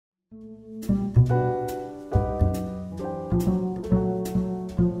Hi,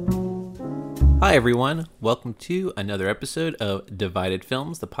 everyone. Welcome to another episode of Divided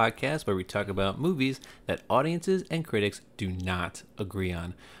Films, the podcast where we talk about movies that audiences and critics do not agree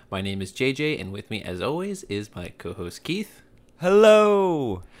on. My name is JJ, and with me, as always, is my co-host Keith.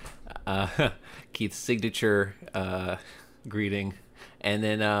 Hello. Keith's signature greeting. And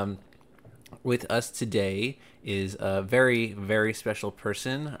then with us today is a very, very special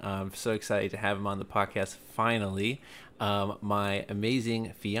person. I'm so excited to have him on the podcast finally. My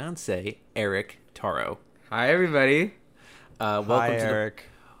amazing fiance, Eric Taro. Hi, everybody. Hi, Eric.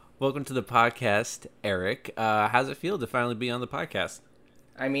 Welcome to the podcast, Eric. How's it feel to finally be on the podcast?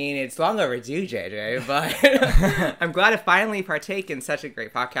 I mean, it's long overdue, JJ, but I'm glad to finally partake in such a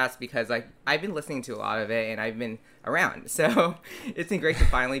great podcast because I've been listening to a lot of it and I've been around. So it's been great to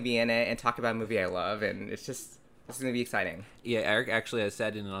finally be in it and talk about a movie I love, and it's going to be exciting. Yeah, Eric actually has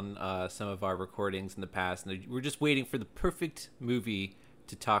sat in on some of our recordings in the past, and we're just waiting for the perfect movie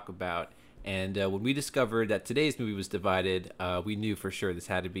to talk about. And when we discovered that today's movie was divided, we knew for sure this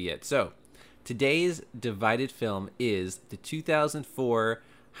had to be it. So today's divided film is the 2004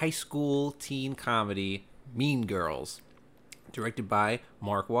 high school teen comedy Mean Girls, directed by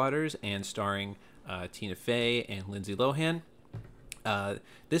Mark Waters and starring Tina Fey and Lindsay Lohan.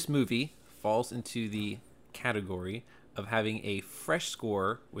 This movie falls into the category of having a fresh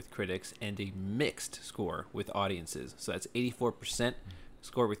score with critics and a mixed score with audiences. So that's 84%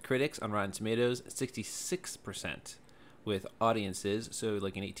 score with critics on Rotten Tomatoes, 66% with audiences, so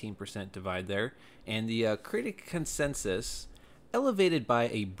like an 18% divide there. And the critic consensus, elevated by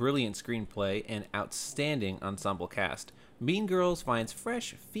a brilliant screenplay and outstanding ensemble cast, Mean Girls finds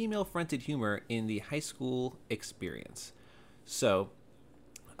fresh, female-fronted humor in the high school experience. So,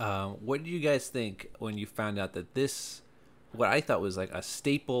 what did you guys think when you found out that this, what I thought was like a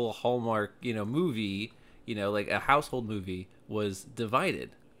staple Hallmark, movie, like a household movie, was divided?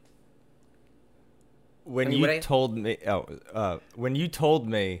 When you told me,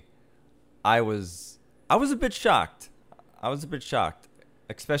 I was a bit shocked.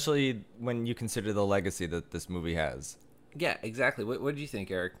 Especially when you consider the legacy that this movie has. Yeah, exactly. What did you think,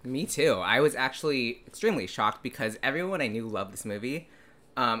 Eric? Me too. I was actually extremely shocked because everyone I knew loved this movie.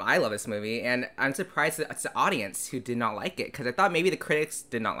 I love this movie, and I'm surprised that it's the audience who did not like it, because I thought maybe the critics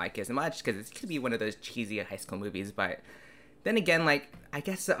did not like it as much, because it could be one of those cheesy high school movies, but then again, I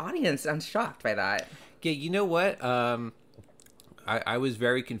guess the audience, I'm shocked by that. Yeah, you know what? I was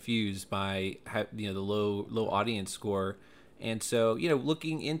very confused by the low audience score, and so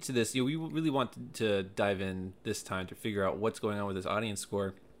looking into this, we really wanted to dive in this time to figure out what's going on with this audience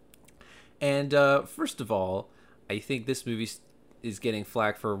score. And first of all, I think this movie is getting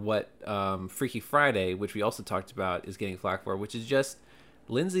flack for what Freaky Friday, which we also talked about, is getting flack for, which is just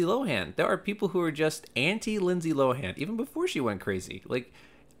Lindsay Lohan. There are people who are just anti-Lindsay Lohan, even before she went crazy.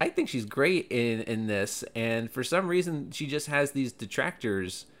 I think she's great in this, and for some reason, she just has these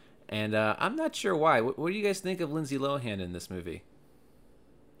detractors, and I'm not sure why. What do you guys think of Lindsay Lohan in this movie?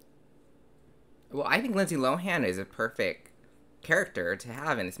 Well, I think Lindsay Lohan is a perfect character to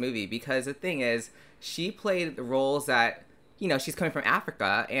have in this movie, because the thing is, she played the roles that, she's coming from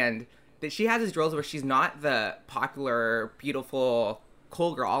Africa, and that she has these roles where she's not the popular, beautiful,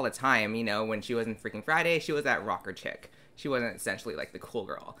 cool girl all the time. When she was in Freaking Friday, she was that rocker chick. She wasn't essentially like the cool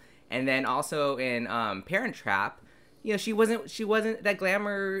girl. And then also in Parent Trap, she wasn't that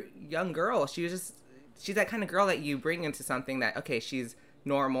glamour young girl. She's that kind of girl that you bring into something that, okay, she's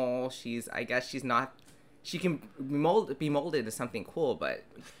normal. She can be molded to something cool, but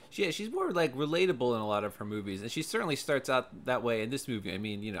she's more relatable in a lot of her movies, and she certainly starts out that way in this movie. I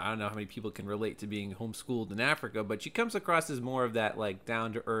mean, I don't know how many people can relate to being homeschooled in Africa, but she comes across as more of that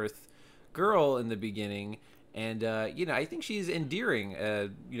down to earth girl in the beginning, and I think she's endearing,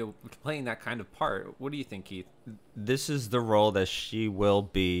 playing that kind of part. What do you think, Keith? This is the role that she will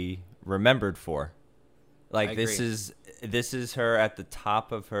be remembered for. This is her at the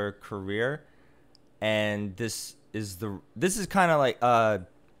top of her career. And this is kind of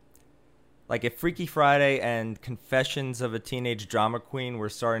like if Freaky Friday and Confessions of a Teenage Drama Queen were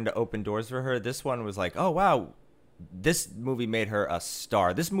starting to open doors for her, this one was like, oh wow, this movie made her a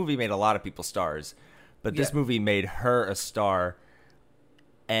star. This movie made a lot of people stars, but this movie made her a star.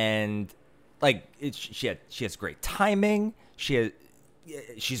 And she has great timing. She's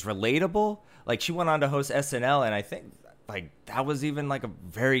relatable. She went on to host SNL, and I think that was even a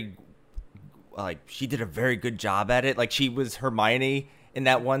very she did a very good job at it. She was Hermione in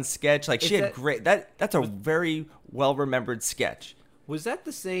that one sketch. She had great. That's a very well remembered sketch. Was that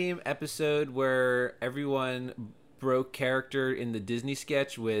the same episode where everyone broke character in the Disney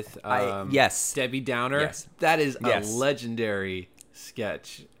sketch with yes, Debbie Downer. Yes. That is Yes. a legendary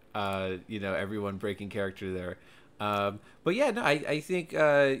sketch. Everyone breaking character there. But yeah, no, I think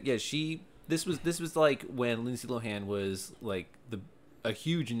this was like when Lindsay Lohan was like a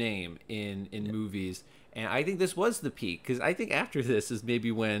huge name in movies, and I think this was the peak, because I think after this is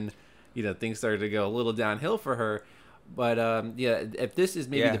maybe when things started to go a little downhill for her. But if this is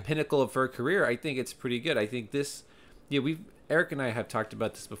maybe the pinnacle of her career, I think it's pretty good. I think this, Eric and I have talked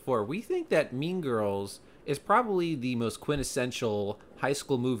about this before. We think that Mean Girls is probably the most quintessential high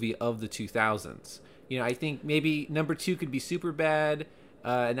school movie of the 2000s. I think maybe number 2 could be Superbad,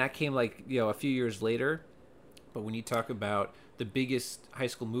 and that came like a few years later. But when you talk about the biggest high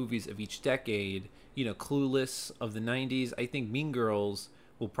school movies of each decade, Clueless of the 90s, I think Mean Girls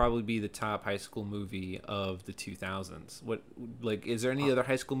will probably be the top high school movie of the 2000s. Is there any other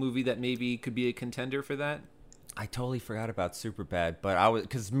high school movie that maybe could be a contender for that? I totally forgot about Superbad, but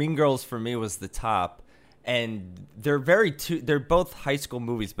because Mean Girls for me was the top, and they're they're both high school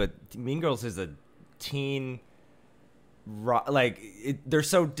movies, but Mean Girls is a teen, they're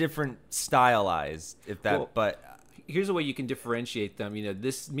so different stylized. But here's a way you can differentiate them.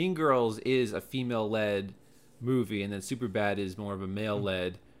 This Mean Girls is a female-led movie, and then Superbad is more of a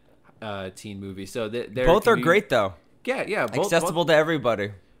male-led teen movie. So both are great, though. Yeah, accessible to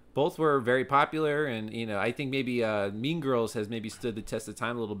everybody. Both were very popular, and I think maybe Mean Girls has maybe stood the test of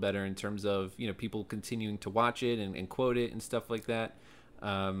time a little better in terms of people continuing to watch it and quote it and stuff like that,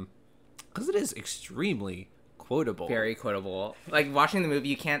 because it is extremely quotable. Very quotable. Like, watching the movie,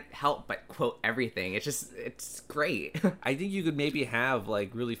 you can't help but quote everything. It's great. I think you could maybe have like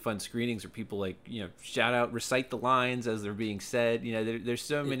really fun screenings where people shout out, recite the lines as they're being said. There's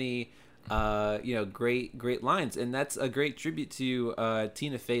so many great lines, and that's a great tribute to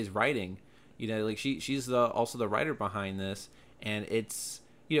Tina Fey's writing. She's also the writer behind this, and it's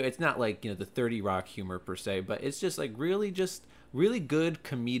it's not like the 30 Rock humor per se, but it's just like really good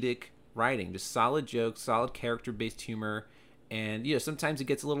comedic writing, just solid jokes, solid character-based humor, and sometimes it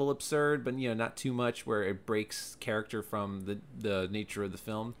gets a little absurd, but not too much where it breaks character from the nature of the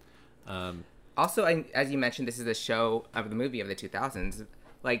film. Also, as you mentioned, this is a show of the movie of the 2000s.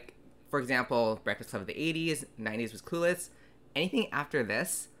 Like, for example, Breakfast Club of the 80s, 90s was Clueless. Anything after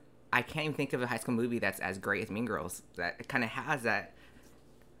this, I can't even think of a high school movie that's as great as Mean Girls. That kind of has that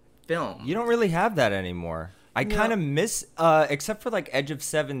film. You don't really have that anymore. I kind of miss, except for like Edge of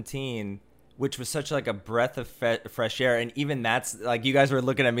 17, which was such like a breath of fresh air, and even that's like, you guys were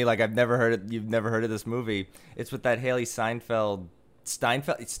looking at me like you've never heard of this movie. It's with that Haley Steinfeld,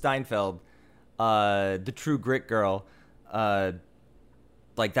 the True Grit girl.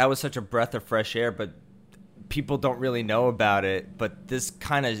 Like, that was such a breath of fresh air, but people don't really know about it. But this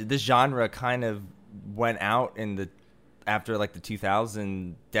genre kind of went out after like the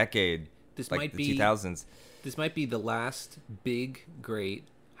 2000 decade. This like might the be 2000s. This might be the last big, great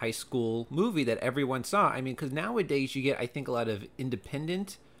high school movie that everyone saw. I mean, because nowadays you get, I think, a lot of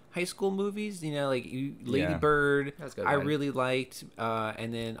independent high school movies. Like Lady Bird, I really liked,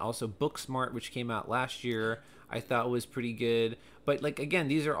 and then also Booksmart, which came out last year, I thought was pretty good. But like, again,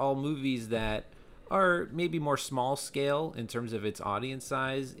 these are all movies that are maybe more small scale in terms of its audience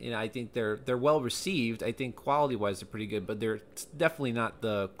size. I think they're well received. I think quality wise they're pretty good, but they're definitely not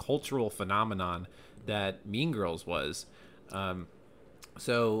the cultural phenomenon that Mean Girls was.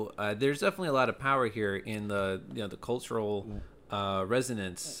 So there's definitely a lot of power here in the the cultural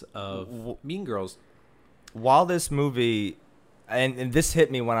resonance of Mean Girls. While this movie, and this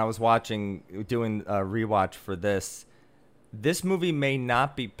hit me when I was doing a rewatch for this movie may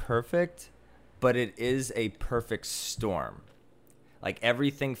not be perfect, but it is a perfect storm. Like,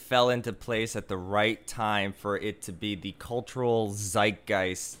 everything fell into place at the right time for it to be the cultural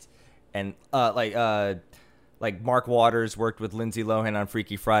zeitgeist. And like Mark Waters worked with Lindsay Lohan on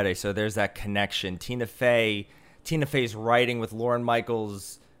Freaky Friday, so there's that connection. Tina Fey's writing with Lorne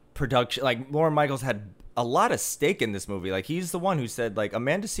Michaels' production. Like, Lorne Michaels had a lot of stake in this movie. Like, he's the one who said, like,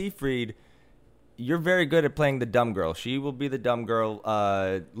 Amanda Seyfried, you're very good at playing the dumb girl. She will be the dumb girl.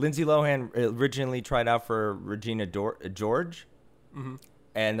 Lindsay Lohan originally tried out for Regina George,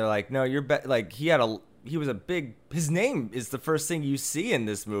 and they're like, no, you're like, he was a big. His name is the first thing you see in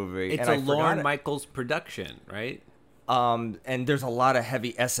this movie. It's a Lorne Michaels production, right? And there's a lot of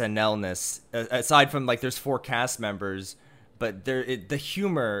heavy SNL-ness aside from like there's 4 cast members, but the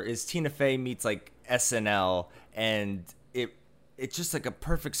humor is Tina Fey meets like SNL, and it's just like a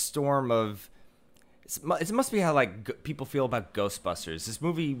perfect storm of. It must be how like people feel about Ghostbusters. This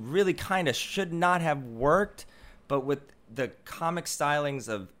movie really kind of should not have worked, but with the comic stylings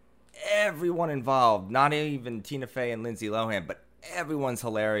of everyone involved, not even Tina Fey and Lindsay Lohan, but everyone's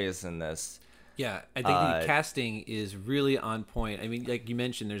hilarious in this. Yeah, I think the casting is really on point. I mean, like you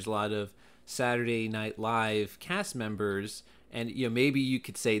mentioned, there's a lot of Saturday Night Live cast members, and maybe you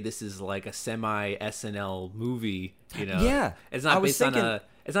could say this is like a semi SNL movie. Yeah, it's not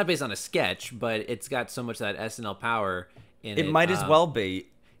it's not based on a sketch, but it's got so much of that SNL power in it. It might as well be.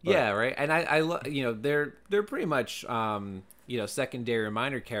 But... Yeah, right. And they're pretty much secondary or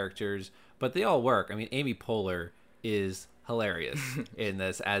minor characters, but they all work. I mean, Amy Poehler is hilarious in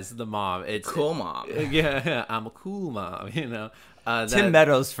this as the mom. It's cool mom. Yeah, I'm a cool mom. Tim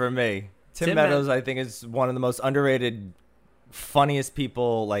Meadows for me. Tim Meadows, I think, is one of the most underrated, funniest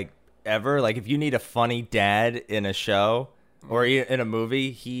people like ever. Like, if you need a funny dad in a show or in a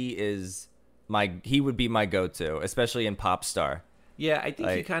movie, he would be my go-to, especially in Pop Star. Yeah, I think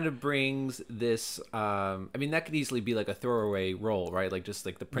he kind of brings this. I mean, that could easily be like a throwaway role, right? Like just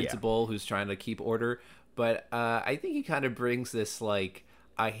like the principal who's trying to keep order. But I think he kind of brings this like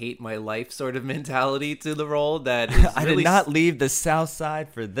I hate my life sort of mentality to the role. That is I did not leave the South Side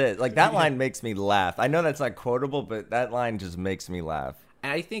for this. Like that line makes me laugh. I know that's not quotable, but that line just makes me laugh.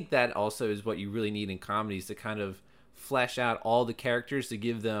 And I think that also is what you really need in comedies to kind of flesh out all the characters to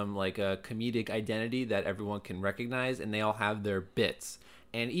give them like a comedic identity that everyone can recognize, and they all have their bits.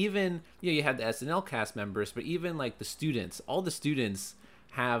 And even you have the SNL cast members, but even like the students, all the students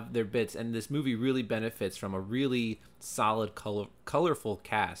have their bits, and this movie really benefits from a really solid colorful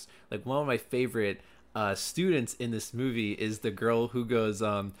cast. Like one of my favorite students in this movie is the girl who goes,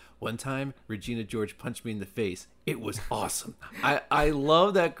 one time Regina George punched me in the face. It was awesome. I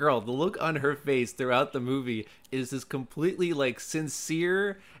love that girl. The look on her face throughout the movie is this completely like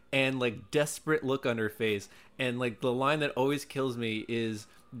sincere and like desperate look on her face. And like the line that always kills me is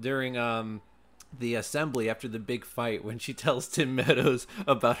during the assembly after the big fight when she tells Tim Meadows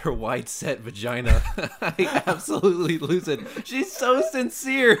about her wide set vagina. I absolutely lose it. She's so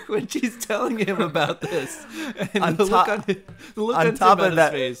sincere when she's telling him about this. And the look on Tim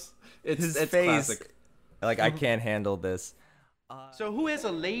Meadows' face. It's face, classic. Like, I can't handle this. So who has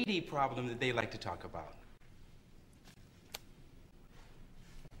a lady problem that they like to talk about?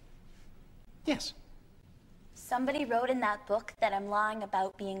 Yes. Somebody wrote in that book that I'm lying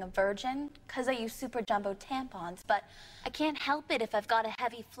about being a virgin because I use super jumbo tampons, but I can't help it if I've got a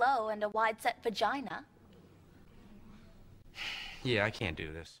heavy flow and a wide set vagina. Yeah, I can't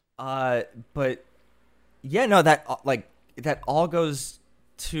do this. But yeah, no, that all goes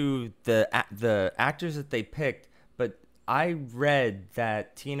to the actors that they picked. But I read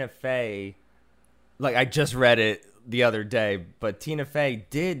that Tina Fey, like I just read it the other day, but Tina Fey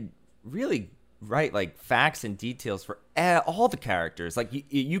did really write like facts and details for all the characters. Like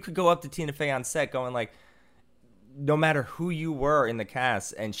you could go up to Tina Fey on set going like, no matter who you were in the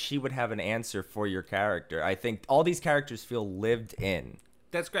cast, and she would have an answer for your character. I think all these characters feel lived in.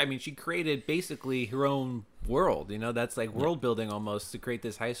 That's great. I mean, she created basically her own world. That's like world building almost to create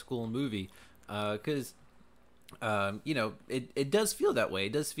this high school movie. Because, it does feel that way.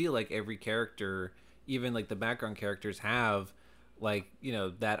 It does feel like every character, even like the background characters, have like,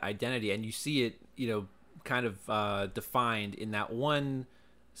 that identity. And you see it, kind of defined in that one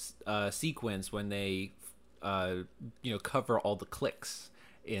sequence when they, cover all the cliques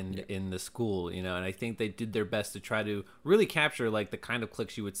in the school, and I think they did their best to try to really capture like the kind of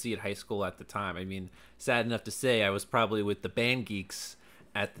cliques you would see at high school at the time. I mean, sad enough to say, I was probably with the band geeks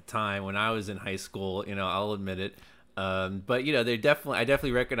at the time when I was in high school. I'll admit it. But I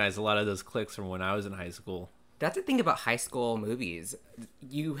definitely recognize a lot of those cliques from when I was in high school. That's the thing about high school movies.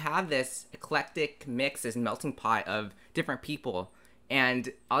 You have this eclectic mix, this melting pot of different people,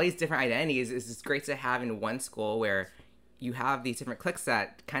 and all these different identities is just great to have in one school where you have these different cliques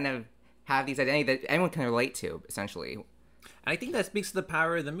that kind of have these identities that anyone can relate to, essentially. And I think that speaks to the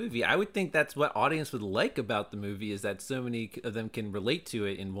power of the movie. I would think that's what audience would like about the movie, is that so many of them can relate to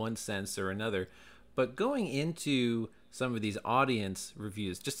it in one sense or another. But going into some of these audience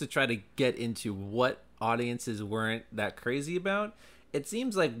reviews, just to try to get into what audiences weren't that crazy about, it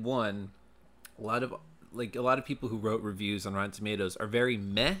seems like a lot of people who wrote reviews on Rotten Tomatoes are very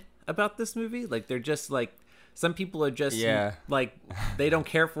meh about this movie. Like they're just like, some people are just like, they don't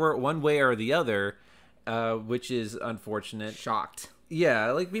care for it one way or the other, which is unfortunate. Shocked.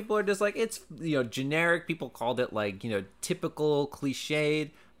 Yeah, like people are just like, it's, generic. People called it like, typical, cliched.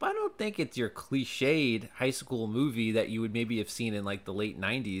 But I don't think it's your cliched high school movie that you would maybe have seen in like the late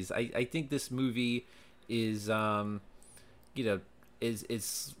 90s. I think this movie is, I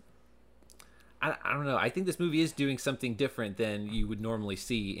don't know. I think this movie is doing something different than you would normally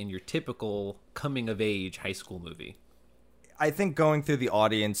see in your typical coming of age high school movie. I think going through the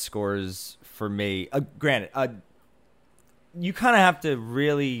audience scores for me, granted, you kind of have to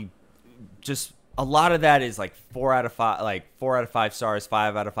really just, a lot of that is like 4 out of 5, like 4 out of 5 stars,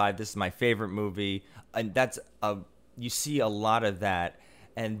 5 out of 5. This is my favorite movie. And that's you see a lot of that.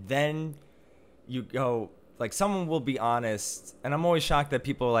 And then you go, like, someone will be honest. And I'm always shocked that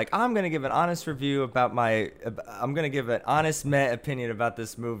people are like, I'm going to give an honest review about I'm going to give an honest meh opinion about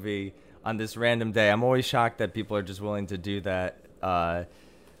this movie on this random day. I'm always shocked that people are just willing to do that.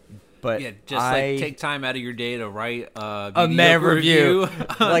 But yeah, just like take time out of your day to write a meh review.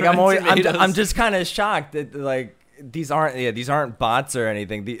 Like I'm just kind of shocked that like these aren't bots or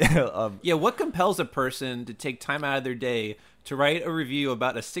anything. Yeah, what compels a person to take time out of their day to write a review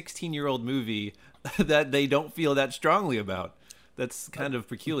about a 16-year-old movie that they don't feel that strongly about? That's kind of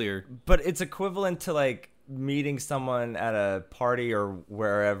peculiar. But it's equivalent to like meeting someone at a party or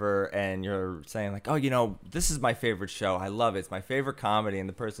wherever and you're saying like, oh, this is my favorite show, I love it, it's my favorite comedy, and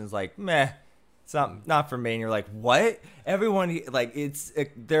the person's like, meh, it's not for me, and you're like, what? Everyone, like,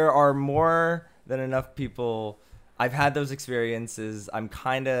 there are more than enough people. I've had those experiences. I'm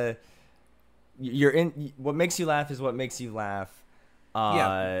kind of, you're in, what makes you laugh is what makes you laugh.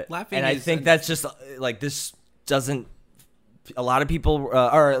 Laughing, and I think that's just like, this doesn't, a lot of people,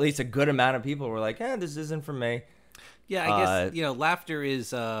 or at least a good amount of people, were like, this isn't for me. Yeah, I guess, laughter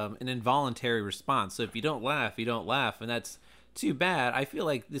is an involuntary response. So if you don't laugh, you don't laugh. And that's too bad. I feel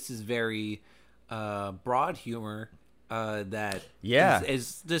like this is very broad humor that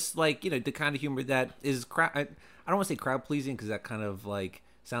is just like, the kind of humor that is, I don't want to say crowd pleasing because that kind of like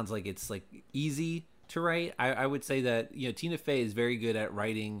sounds like it's like easy to write. I would say that, Tina Fey is very good at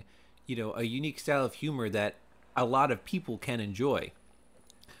writing, a unique style of humor that a lot of people can enjoy.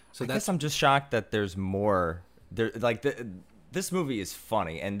 So I guess I'm just shocked that there's more there. Like this movie is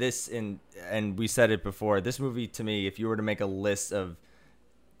funny, and we said it before. This movie, to me, if you were to make a list of,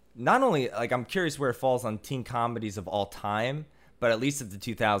 not only like, I'm curious where it falls on teen comedies of all time, but at least of the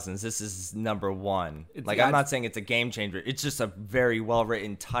 2000s, this is number one. I'm not saying it's a game changer. It's just a very well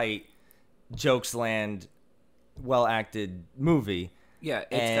written, tight, jokes land, well acted movie. Yeah,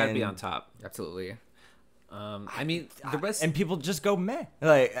 it's got to be on top. Absolutely. I mean, the rest, and people just go meh.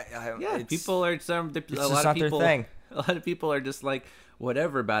 Like, people are a lot of people. A lot of people are just like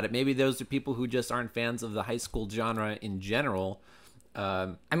whatever about it. Maybe those are people who just aren't fans of the high school genre in general.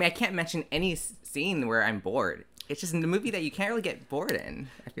 I mean, I can't mention any scene where I'm bored. It's just in the movie that you can't really get bored in.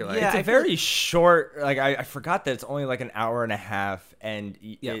 I feel like it's a very short. Like I forgot that it's only like an hour and a half, and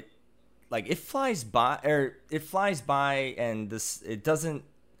it flies by, and it doesn't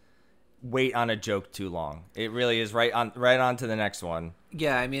wait on a joke too long. It really is right on to the next one.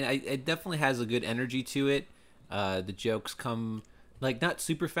 Yeah, I mean, it definitely has a good energy to it. The jokes come like not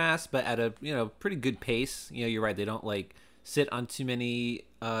super fast, but at a pretty good pace. You're right, they don't like sit on too many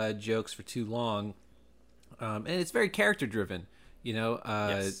jokes for too long, and it's very character driven.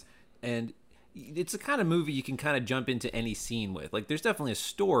 Yes. And it's a kind of movie you can kind of jump into any scene with. Like, there's definitely a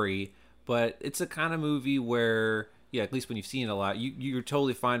story, but it's a kind of movie where, at least when you've seen it a lot, you're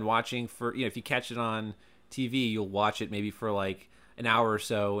totally fine watching for, if you catch it on TV, you'll watch it maybe for like an hour or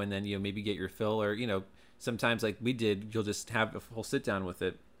so, and then, maybe get your fill, or, sometimes like we did, you'll just have a whole sit down with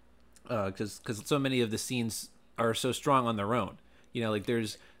it. Cause so many of the scenes are so strong on their own. Like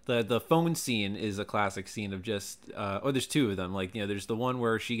there's the phone scene is a classic scene of just, or there's two of them. Like, there's the one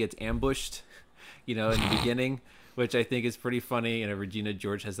where she gets ambushed, in the beginning, which I think is pretty funny. And Regina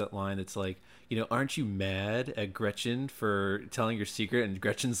George has that line that's like, aren't you mad at Gretchen for telling your secret? And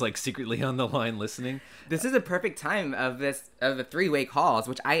Gretchen's like secretly on the line listening. This is a perfect time of the three-way calls,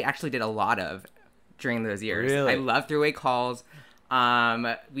 which I actually did a lot of during those years. Really? I love three-way calls.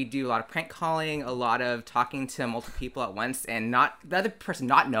 We do a lot of prank calling, a lot of talking to multiple people at once, and not the other person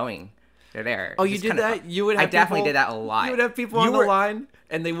not knowing they're there. Oh, you did that? You would have definitely did that a lot. You would have people on the line,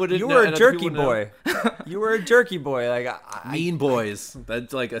 and they wouldn't. You were a jerky boy. You were a jerky boy. Like Mean Boys.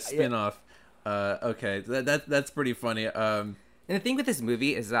 That's like a spin-off. Okay, that's pretty funny. And the thing with this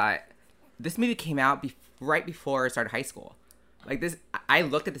movie is that this movie came out right before I started high school. Like this, I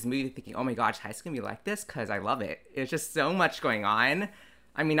looked at this movie thinking, "Oh my gosh, high school gonna be like this?" Because I love it. It's just so much going on.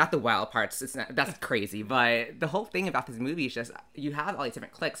 I mean, not the wild parts. That's crazy, but the whole thing about this movie is just you have all these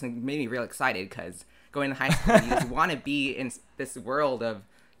different cliques, and it made me real excited because going to high school, you just want to be in this world of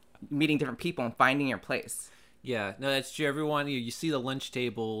meeting different people and finding your place. Yeah, no, that's true. Everyone, you see the lunch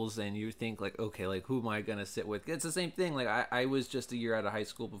tables and you think like, okay, like who am I gonna sit with? It's the same thing. Like I was just a year out of high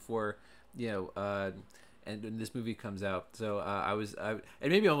school before, and when this movie comes out, so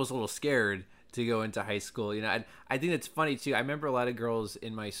and maybe I was a little scared to go into high school. I think it's funny too. I remember a lot of girls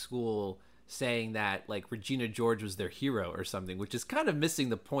in my school saying that like Regina George was their hero or something, which is kind of missing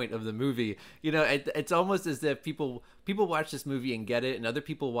the point of the movie. You know, it's almost as if people watch this movie and get it, and other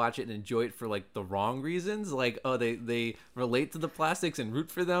people watch it and enjoy it for like the wrong reasons. Like, oh, they relate to the plastics and root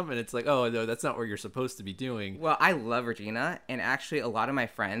for them, and it's like, oh no, that's not what you're supposed to be doing. Well, I love Regina, and actually a lot of my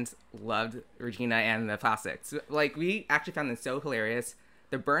friends loved Regina and the plastics. Like, we actually found them so hilarious.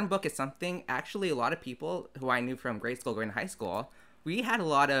 The Burn Book is something, actually, a lot of people who I knew from grade school going to high school, we had a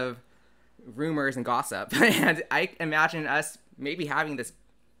lot of rumors and gossip. And I imagine us maybe having this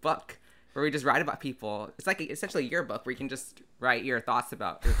book where we just write about people. It's like essentially a yearbook where you can just write your thoughts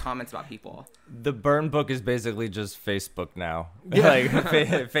about, your comments about people. The Burn Book is basically just Facebook now. Yeah. Like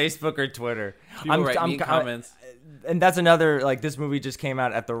Facebook or Twitter. People write mean comments. And that's another, like, this movie just came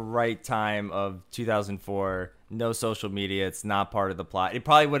out at the right time of 2004. No social media. It's not part of the plot. It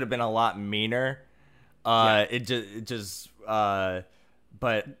probably would have been a lot meaner. But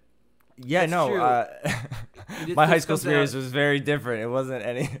yeah, That's no. My high school experience was very different. It wasn't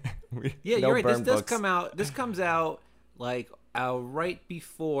any. Yeah, no you're right. This Burn does books. come out. This comes out like right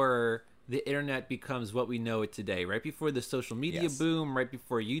before the internet becomes what we know it today. Right before the social media boom. Right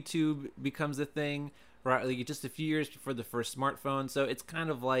before YouTube becomes a thing. Right, like just a few years before the first smartphone. So it's kind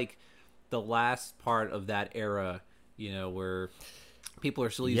of like the last part of that era. You know, where people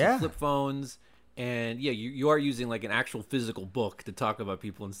are still using flip phones. And yeah, you are using like an actual physical book to talk about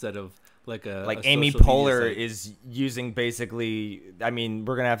people instead of like a Amy social Poehler media site. is using basically. I mean,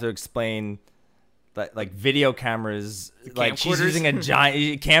 we're gonna have to explain that like video cameras. Like she's Camcorders? using a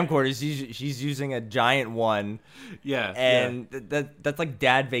giant camcorders. She's using a giant one. Yeah, and that's like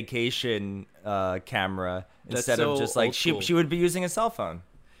dad vacation camera instead so of just like old school. she would be using a cell phone.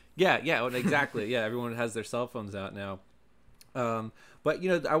 Yeah, exactly. Yeah, everyone has their cell phones out now. But you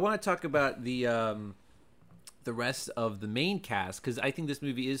know, I want to talk about the rest of the main cast because I think this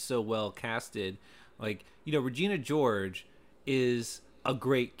movie is so well casted. Like, you know, Regina George is a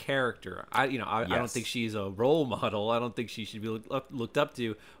great character. I don't think she's a role model. I don't think she should be looked up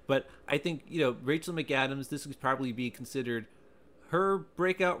to. But I think, you know, Rachel McAdams, this would probably be considered her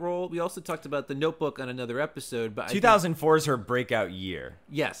breakout role. We also talked about The Notebook on another episode, but 2004 is her breakout year.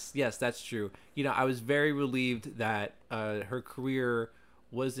 Yes, that's true. You know, I was very relieved that her career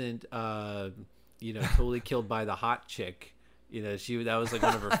wasn't, totally killed by the hot chick. You know, that was like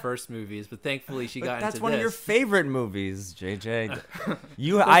one of her first movies, but thankfully she got into this. That's one of your favorite movies, JJ.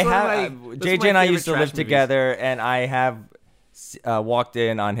 JJ JJ and I used to live together, and I have walked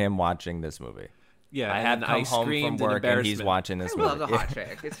in on him watching this movie. Yeah, I have come home from work and he's watching this movie. I love The Hot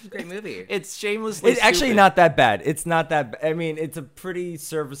Chick. It's a great movie. It's shamelessly It's actually stupid. not that bad. It's not that I mean, it's a pretty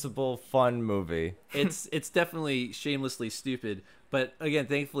serviceable, fun movie. It's definitely shamelessly stupid. But again,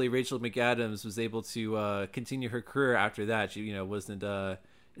 thankfully, Rachel McAdams was able to continue her career after that. She, wasn't.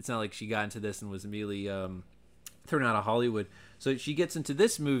 It's not like she got into this and was immediately thrown out of Hollywood. So she gets into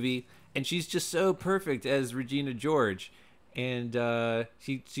this movie, and she's just so perfect as Regina George, and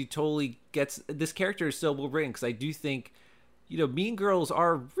she totally gets this character is so well written because I do think, Mean Girls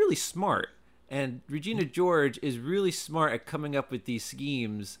are really smart, and Regina George is really smart at coming up with these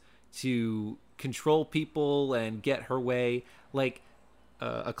schemes to control people and get her way. Like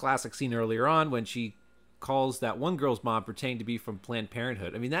a classic scene earlier on when she calls that one girl's mom pretending to be from Planned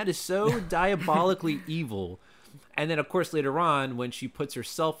Parenthood. I mean, that is so diabolically evil. And then, of course, later on when she puts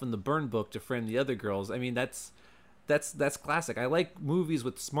herself in the burn book to frame the other girls. I mean, that's classic. I like movies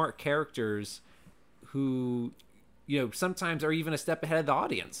with smart characters who, sometimes are even a step ahead of the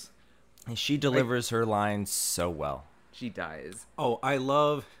audience. And she delivers her lines so well. She dies. Oh, I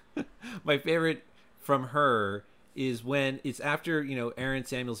love my favorite from her is when it's after, Aaron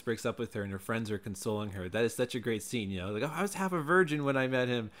Samuels breaks up with her and her friends are consoling her. That is such a great scene, like, oh, I was half a virgin when I met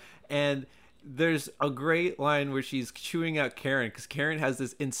him. And there's a great line where she's chewing out Karen because Karen has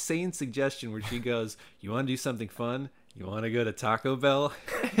this insane suggestion where she goes, you want to do something fun? You want to go to Taco Bell?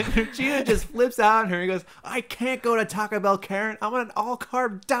 And Regina just flips out on her and goes, I can't go to Taco Bell, Karen. I'm on an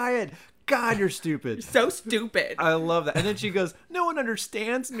all-carb diet. God, you're stupid. You're so stupid. I love that. And then she goes, no one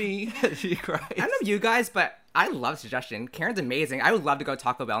understands me. She cries. I don't know you guys, but I love suggestion. Karen's amazing. I would love to go to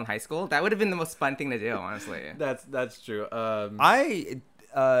Taco Bell in high school. That would have been the most fun thing to do, honestly. That's true. I'm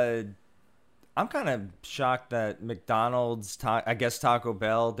kind of shocked that McDonald's, I guess Taco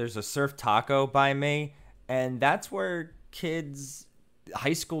Bell, there's a Surf Taco by me, and that's where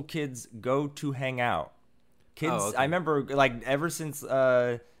high school kids go to hang out. Kids, Oh, okay. I remember, like, ever since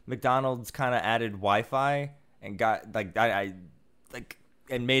McDonald's kind of added Wi-Fi and got, like,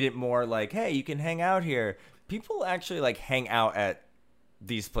 and made it more like, hey, you can hang out here. People actually, like, hang out at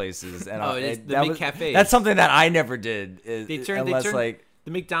these places. And it's the big cafes. That's something that I never did. They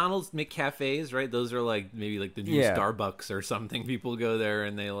the McDonald's McCafes, right? Those are like maybe like the new Starbucks or something. People go there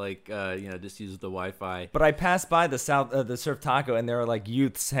and they like just use the Wi-Fi. But I passed by the Surf Taco, and there were like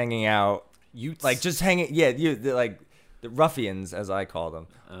youths hanging out. Youths, like just hanging. Yeah, like the ruffians, as I call them.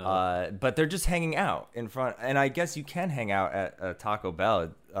 But they're just hanging out in front. And I guess you can hang out at Taco Bell.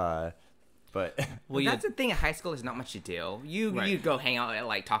 But well, that's the thing. At high school, there's not much to do. You go hang out at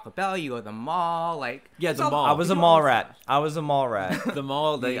like Taco Bell. You go to the mall. Like the mall. I was a mall rat. The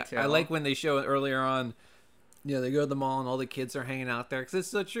mall. I like when they show it earlier on. They go to the mall and all the kids are hanging out there because it's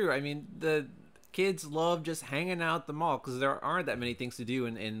so true. I mean, the kids love just hanging out at the mall because there aren't that many things to do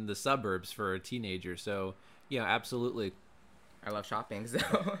in the suburbs for a teenager. So absolutely. I love shopping. So.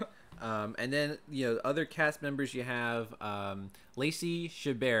 And then, other cast members you have Lacey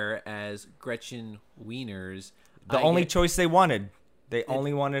Chabert as Gretchen Wieners. The only choice they wanted. They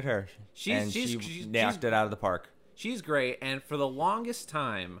only wanted her. She knocked it out of the park. She's great. And for the longest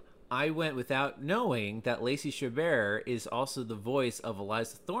time, I went without knowing that Lacey Chabert is also the voice of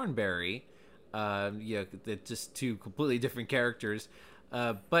Eliza Thornberry. They're just two completely different characters.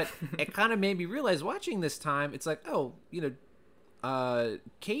 But it kind of made me realize watching this time, it's like,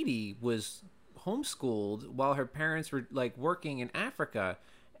 Katie was homeschooled while her parents were like working in Africa,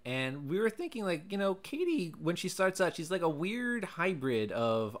 and we were thinking like, Katie, when she starts out, she's like a weird hybrid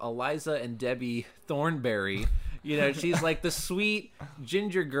of Eliza and Debbie Thornberry. She's like the sweet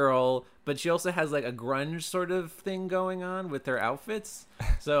ginger girl, but she also has like a grunge sort of thing going on with her outfits.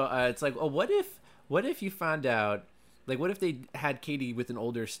 So it's like, what if you found out, like, what if they had Katie with an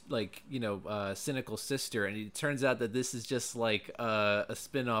older, like, cynical sister, and it turns out that this is just, like, a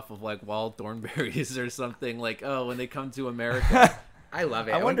spin-off of, like, Wild Thornberrys or something, like, when they come to America. I love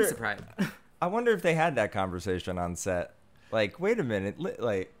it. I wouldn't be surprised. I wonder if they had that conversation on set. Like, wait a minute.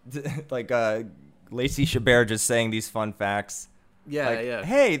 Lacey Chabert just saying these fun facts. Yeah.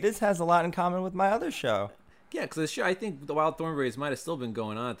 Hey, this has a lot in common with my other show. Yeah, because the show, I think the Wild Thornberrys might have still been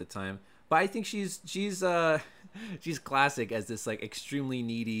going on at the time. But I think she's classic as this like extremely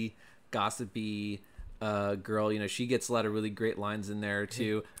needy, gossipy girl. She gets a lot of really great lines in there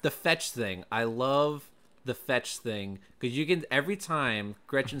too. The fetch thing, I love the fetch thing because you can, every time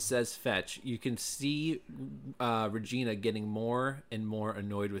Gretchen says fetch, you can see Regina getting more and more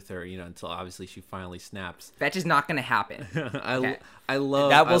annoyed with her. Until obviously she finally snaps. Fetch is not going to happen. I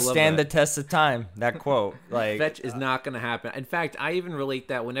love that will stand the test of time. That quote, like fetch is not going to happen. In fact, I even relate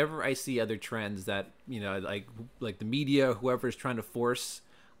that whenever I see other trends that like the media, whoever's trying to force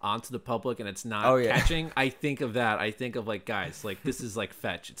onto the public and it's not catching, I think of that. I think of like, guys, like this is like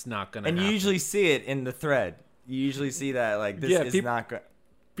fetch. It's not going to happen. And you usually see it in the thread. You usually see that like this is not going.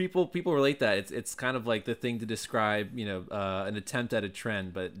 People relate that. It's kind of like the thing to describe, an attempt at a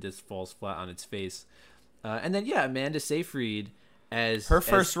trend, but it just falls flat on its face. And then Amanda Seyfried as her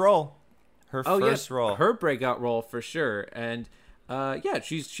first role. Her breakout role for sure. And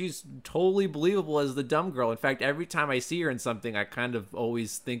she's totally believable as the dumb girl. In fact, every time I see her in something, I kind of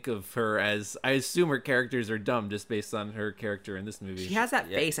always think of her as, I assume her characters are dumb just based on her character in this movie. She has that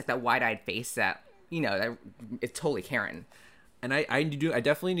face, like that wide-eyed face that, that it's totally Karen. And I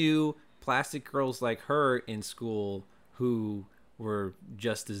definitely knew plastic girls like her in school who were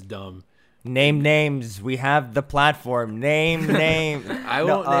just as dumb. Name names. We have the platform. Name names. I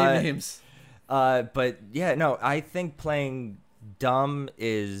won't name names. But I think playing dumb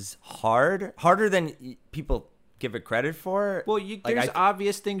is harder than people give it credit for. Well, there's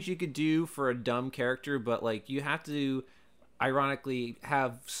obvious things you could do for a dumb character, but like you have to ironically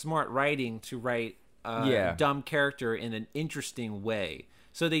have smart writing to write a dumb character in an interesting way.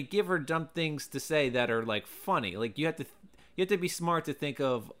 So they give her dumb things to say that are like funny. Like you have to be smart to think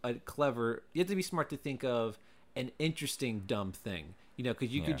of an interesting dumb thing, because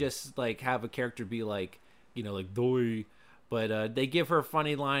you could just like have a character be like, like doy. But they give her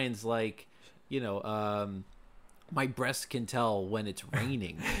funny lines like, my breast can tell when it's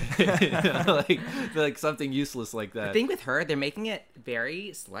raining. like something useless like that. The thing with her, they're making it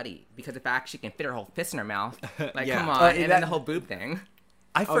very slutty because of the fact she can fit her whole fist in her mouth. Like, come on. And then the whole boob thing.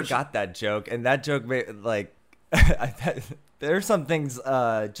 I forgot that joke. And that joke made, like, there are some things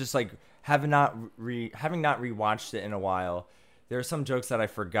just like having not rewatched it in a while. There are some jokes that I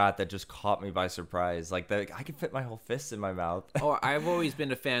forgot that just caught me by surprise. Like, I could fit my whole fist in my mouth. I've always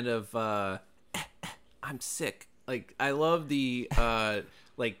been a fan of I'm sick. Like, I love the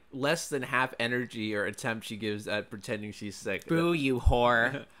like less than half energy or attempt she gives at pretending she's sick. Boo, you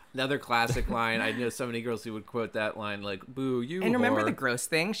whore. Another classic line. I know so many girls who would quote that line, like, boo, you And whore. remember the gross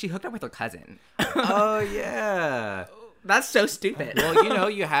thing? She hooked up with her cousin. Oh, yeah. That's so stupid. Well,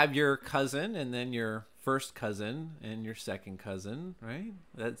 you have your cousin and then your first cousin and your second cousin, right?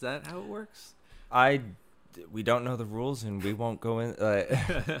 That's that how it works? We don't know the rules, and we won't go in.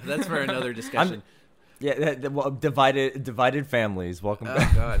 That's for another discussion. Well, divided families. Welcome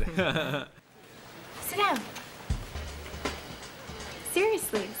back. God. Sit down.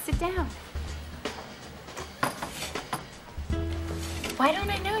 Seriously, sit down. Why don't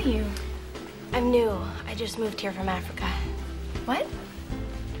I know you? I'm new. I just moved here from Africa. What?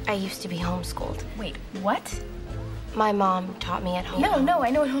 I used to be homeschooled. Wait, what? My mom taught me at home. No, I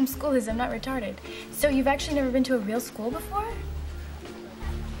know what homeschool is. I'm not retarded. So you've actually never been to a real school before?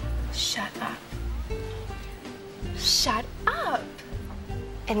 Shut up. Shut up.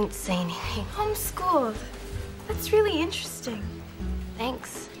 I didn't say anything. Homeschooled. That's really interesting.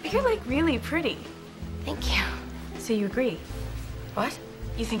 Thanks. You're like really pretty. Thank you. So you agree? What?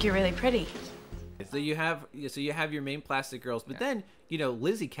 You think you're really pretty? So you have your main plastic girls, but then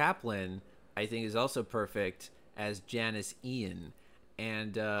Lizzie Kaplan, I think, is also perfect as Janice Ian,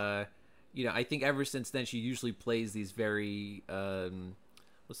 and I think ever since then she usually plays these very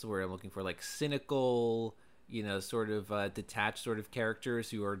what's the word I'm looking for, like cynical, sort of detached sort of characters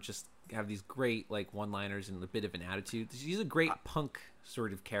who are just have these great like one-liners and a bit of an attitude. She's a great punk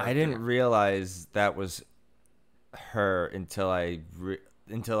sort of character. I didn't realize that was her until I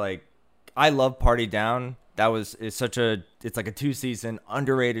love Party Down. It's like a 2-season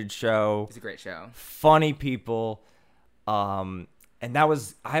underrated show. It's a great show. Funny people. And I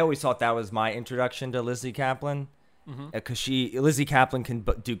always thought that was my introduction to Lizzie Kaplan. Because Lizzie Kaplan can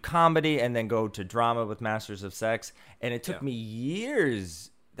do comedy and then go to drama with Masters of Sex. And it took me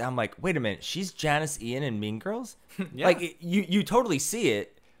years. I'm like, wait a minute, she's Janice Ian in Mean Girls? Yeah. Like, you totally see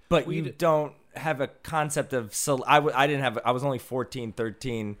it, but you don't have a concept of I was only 14,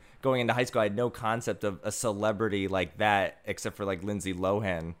 13 going into high school. I had no concept of a celebrity like that except for like Lindsay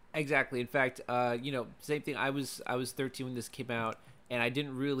Lohan. Exactly. In fact, same thing. I was 13 when this came out, and I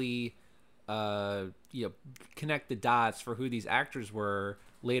didn't really connect the dots for who these actors were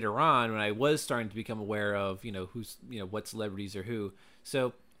later on when I was starting to become aware of who's what celebrities are who.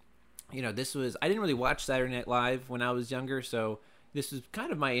 So this was, I didn't really watch Saturday Night Live when I was younger, so this was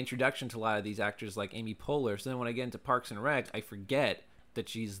kind of my introduction to a lot of these actors like Amy Poehler. So then when I get into Parks and Rec, I forget that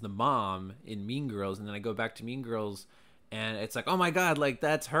she's the mom in Mean Girls, and then I go back to Mean Girls, and it's like, oh my God, like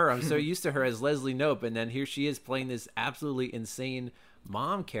that's her. I'm so used to her as Leslie Knope, and then here she is playing this absolutely insane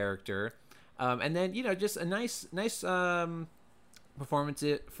mom character. And then just a nice performance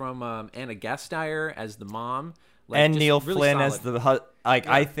from Anna Gasteyer as the mom, and Neil really Flynn solid. as the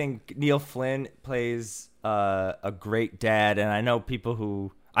I think Neil Flynn plays a great dad, and I know people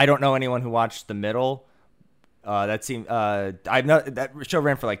who I don't know anyone who watched The Middle. That seemed that show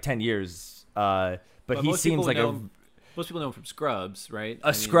ran for like 10 years, but he seems like most people know him from Scrubs, right?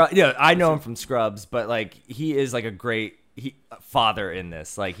 I know him from Scrubs, but like he is like a great father in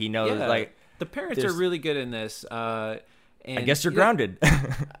this. Like he knows like the parents are really good in this. And I guess you're grounded.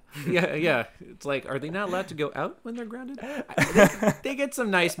 Yeah. It's like, are they not allowed to go out when they're grounded? They get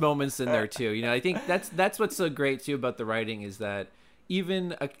some nice moments in there too. I think that's what's so great too about the writing is that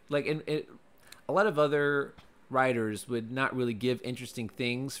even a lot of other writers would not really give interesting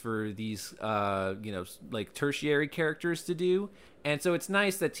things for these like tertiary characters to do, and so it's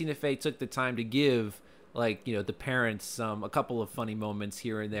nice that Tina Fey took the time to give the parents a couple of funny moments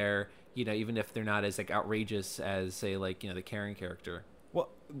here and there. Even if they're not as like outrageous as say the Karen character. Well,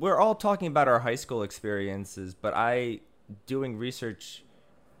 we're all talking about our high school experiences, but doing research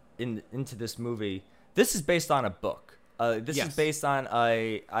into this movie, this is based on a book. This is based on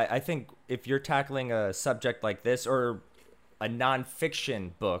I think if you're tackling a subject like this or a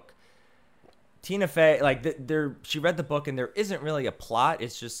nonfiction book, Tina Fey, she read the book and there isn't really a plot.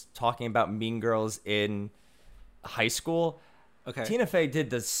 It's just talking about Mean Girls in high school. Okay. Tina Fey did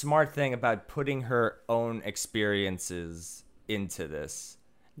the smart thing about putting her own experiences into this.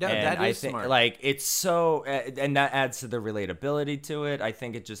 Yeah, and that is I think, smart. It's so, and that adds to the relatability to it. I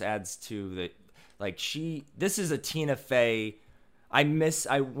think it just adds to the, this is a Tina Fey. I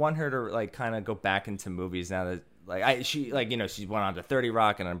want her to kind of go back into movies now that she went on to 30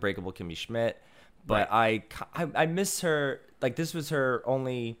 Rock and Unbreakable Kimmy Schmidt, but right. I miss her. This was her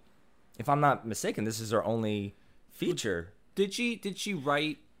only, if I'm not mistaken, this is her only feature. Did she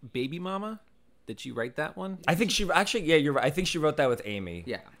write Baby Mama? Did she write that one? I think she actually, yeah, you're right. I think she wrote that with Amy.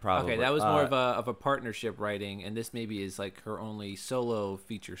 Yeah, probably. Okay, that was more of a partnership writing, and this maybe is her only solo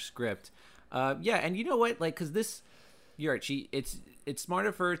feature script. Yeah, and you know what? Because this, you're right. It's smart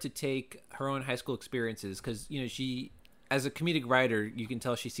of her to take her own high school experiences, because she, as a comedic writer, you can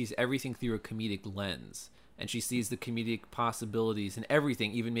tell she sees everything through a comedic lens, and she sees the comedic possibilities in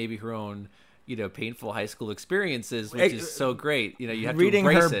everything, even maybe her own painful high school experiences, which is so great. You have to reading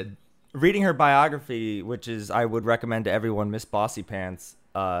embrace her, it. Reading her biography, which is I would recommend to everyone, Miss Bossy Pants.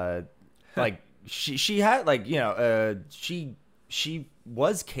 Like she had she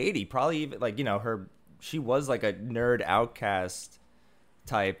was Katie, probably even she was like a nerd outcast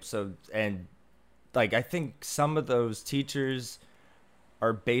type. So and like I think some of those teachers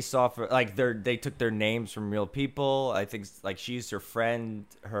are based off of, like they took their names from real people. I think like she used her friend,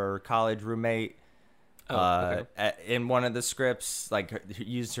 her college roommate, in one of the scripts, like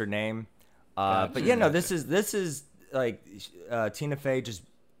used her name. But yeah, no, this is like Tina Fey just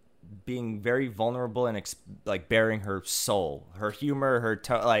being very vulnerable and like bearing her soul, her humor, her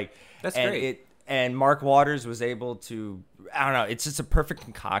that's and great. And Mark Waters was able to, I don't know, it's just a perfect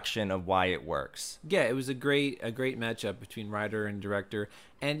concoction of why it works. Yeah, it was a great matchup between writer and director.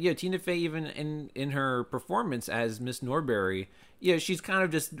 And Tina Fey, even in her performance as Miss Norbury, she's kind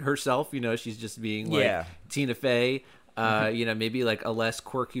of just herself. She's just being like Tina Fey. Maybe like a less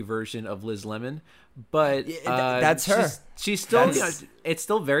quirky version of Liz Lemon, but that's her. She's still, it's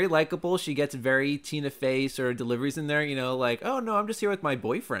still very likable. She gets very Tina Fey sort of deliveries in there. Like, oh no, I'm just here with my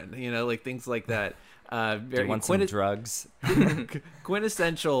boyfriend. Like things like that. Do you want some drugs?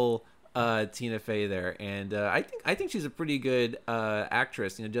 Quintessential Tina Fey there, and I think she's a pretty good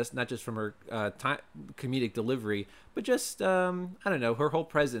actress. Just not just from her comedic delivery, but just I don't know, her whole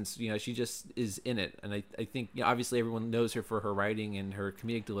presence. She just is in it, and I think obviously everyone knows her for her writing and her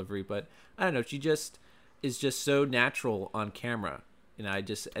comedic delivery, but I don't know, she just is just so natural on camera.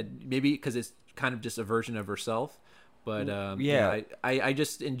 Maybe because it's kind of just a version of herself. But I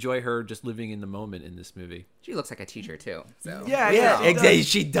just enjoy her just living in the moment in this movie. She looks like a teacher too. So exactly.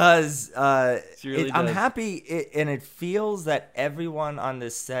 She does. She really does. I'm happy, and it feels that everyone on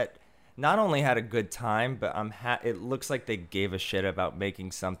this set not only had a good time, but it looks like they gave a shit about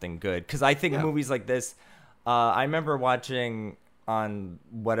making something good. Because I think movies like this, I remember watching on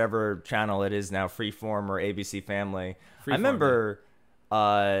whatever channel it is now, Freeform or ABC Family. I remember.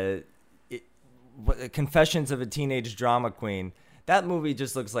 Confessions of a Teenage Drama Queen. That movie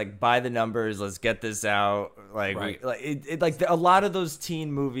just looks like by the numbers. Let's get this out. Like, right. A lot of those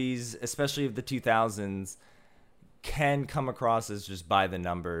teen movies, especially of the 2000s, can come across as just by the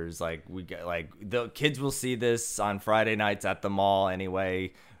numbers. Like the kids will see this on Friday nights at the mall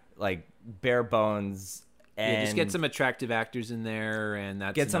anyway. Like bare bones. And just get some attractive actors in there, and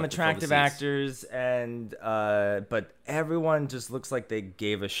that's get some attractive actors, and but everyone just looks like they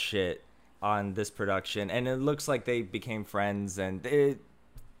gave a shit on this production, and it looks like they became friends, and there's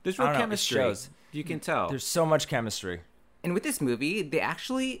real chemistry. You can tell there's so much chemistry. And with this movie, they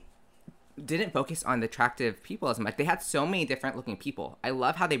actually didn't focus on the attractive people as much. They had so many different looking people. I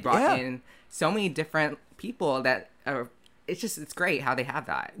love how they brought in so many different people that are. It's great how they have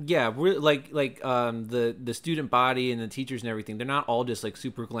that. Yeah, we're like the student body and the teachers and everything. They're not all just like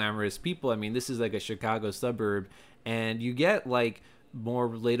super glamorous people. I mean, this is like a Chicago suburb, and you get like more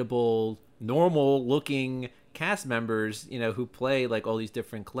relatable, normal looking cast members, who play like all these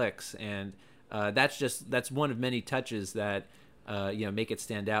different cliques, and that's one of many touches that make it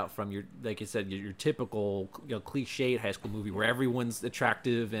stand out from your, like you said, your typical cliched high school movie where everyone's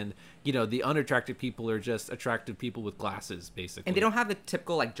attractive, and the unattractive people are just attractive people with glasses, basically. And they don't have the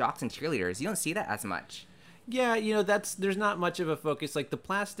typical like jocks and cheerleaders. You don't see that as much. Yeah, there's not much of a focus. Like the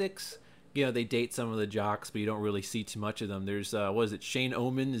Plastics, they date some of the jocks, but you don't really see too much of them. There's, Shane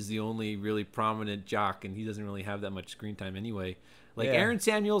Oman is the only really prominent jock, and he doesn't really have that much screen time anyway. Like Aaron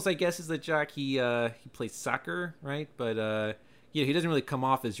Samuels, I guess, is the jock. He plays soccer, right? But he doesn't really come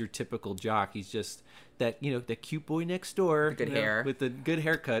off as your typical jock. He's just that cute boy next door, good hair, with the good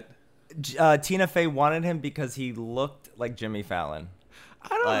haircut. Tina Fey wanted him because he looked like Jimmy Fallon.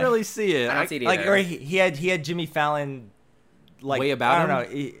 I don't really see it. I don't see it either. Or he had Jimmy Fallon way about him. I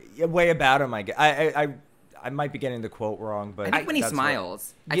don't know, way about him. I guess. I might be getting the quote wrong, but I think when he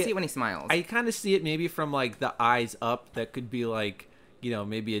smiles, I see it when he smiles. I kind of see it maybe from like the eyes up. That could be like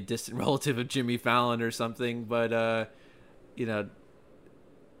maybe a distant relative of Jimmy Fallon or something. But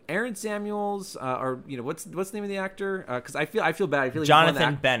Aaron Samuels, or what's the name of the actor? Because I feel bad. I feel like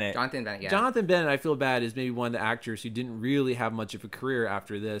Jonathan Bennett. Jonathan Bennett. Yeah. Jonathan Bennett, I feel bad, is maybe one of the actors who didn't really have much of a career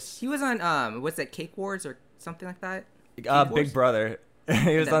after this. He was on what's that, Cake Wars or something like that? Big Brother.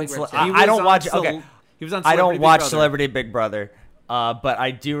 He was on. I don't watch. Okay, he was on. I don't watch Celebrity Big Brother. But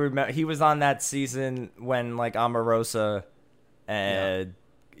I do remember he was on that season when like Omarosa and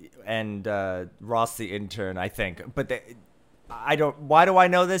Ross the intern, I think. But why do I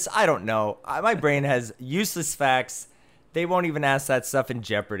know this? I don't know. My brain has useless facts. They won't even ask that stuff in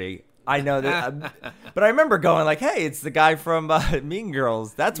Jeopardy. I know that, but I remember going like, "Hey, it's the guy from Mean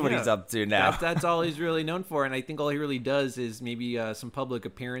Girls. That's what he's up to now." That's all he's really known for, and I think all he really does is maybe some public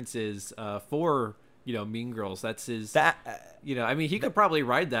appearances for Mean Girls. That's his. I mean, he could probably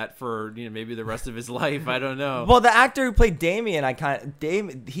ride that for maybe the rest of his life. I don't know. Well, the actor who played Damien,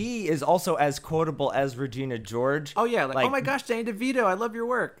 he is also as quotable as Regina George. Oh yeah, like oh my gosh, Danny DeVito, I love your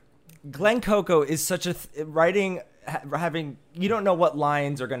work. Glenn Coco is such a writing. Having you don't know what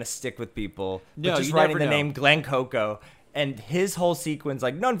lines are going to stick with people. No, but just you writing never the know. name Glenn Coco and his whole sequence,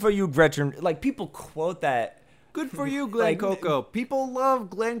 like none for you, Gretchen. Like people quote that. Good for you, Glenn Coco. People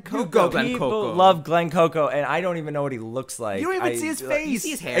love Glenn Coco. You go, Glenn People Coco. love Glenn Coco, and I don't even know what he looks like. You don't even see his face. You see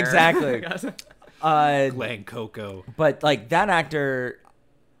his hair. Exactly. Glenn Coco. But like that actor,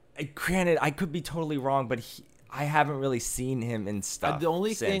 granted, I could be totally wrong, but I haven't really seen him in stuff. The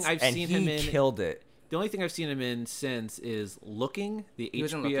only since, thing I've and seen he him in killed it. The only thing I've seen him in since is Looking, the He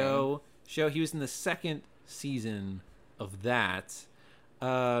was in HBO show. He was in the second season of that.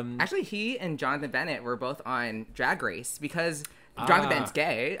 Actually, he and Jonathan Bennett were both on Drag Race because Jonathan Bennett's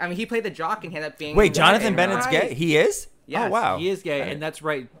gay. I mean, he played the jock and he ended up being. Wait, gay. Jonathan Bennett's Right. gay? He is? Yes, Oh, wow. He is gay, Right. and that's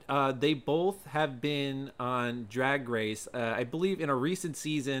right. They both have been on Drag Race. I believe in a recent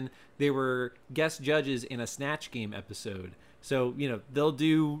season, they were guest judges in a Snatch Game episode. So, they'll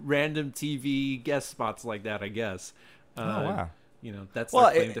do random TV guest spots like that, I guess. Wow. That's Well,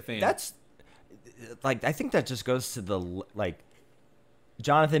 their claim to fame. that's like I think that just goes to the like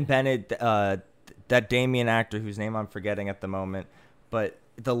Jonathan Bennett, that Damien actor whose name I'm forgetting at the moment, but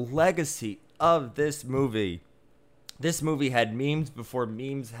the legacy of this movie. This movie had memes before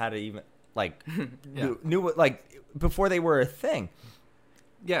memes had even like knew like before they were a thing.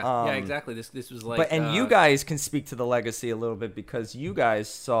 Yeah, exactly. This was like. But you guys can speak to the legacy a little bit because you guys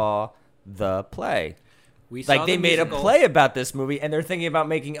saw the play. we saw Like they the made musical. a play about this movie, and they're thinking about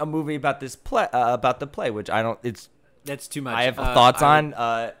making a movie about this play, about the play, which I don't. It's That's too much. I have thoughts on.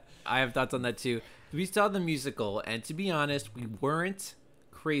 I have thoughts on that too. We saw the musical, and to be honest, we weren't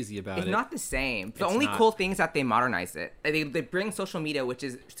crazy about It's it. not the same. The It's only not. cool thing is that they modernized it. They bring social media, which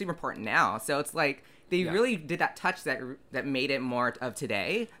is super important now. So it's like they really did that touch that made it more of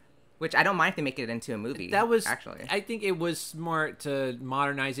today, which I don't mind if they make it into a movie. That was actually. I think it was smart to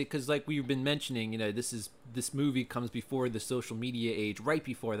modernize it because, like we've been mentioning, this movie comes before the social media age, right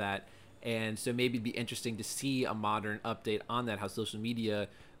before that, and so maybe it'd be interesting to see a modern update on that, how social media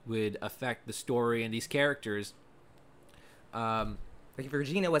would affect the story and these characters. Like if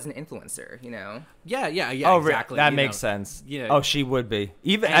Regina was an influencer, Yeah, oh, exactly. that makes sense. You know, Oh, she would be.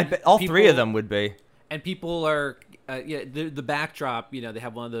 Even I And bet all three of people- them would be. and people are the backdrop, they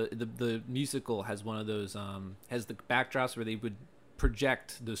have one of the musical has one of those has the backdrops where they would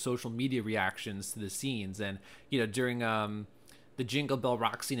project the social media reactions to the scenes, and during the Jingle Bell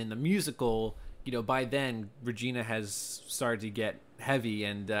Rock scene in the musical, by then Regina has started to get heavy,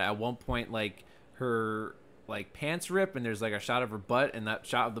 and at one point like her like pants rip and there's like a shot of her butt, and that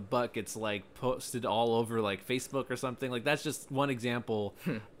shot of the butt gets like posted all over like Facebook or something. Like that's just one example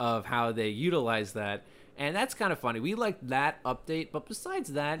of how they utilize that, and that's kind of funny. We liked that update, but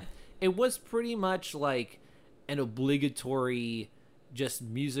besides that, it was pretty much like an obligatory just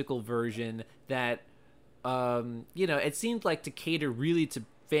musical version that it seemed like to cater really to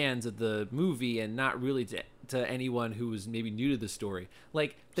fans of the movie and not really to anyone who was maybe new to the story.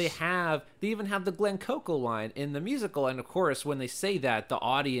 Like they even have the Glenn Coco line in the musical, and of course when they say that, the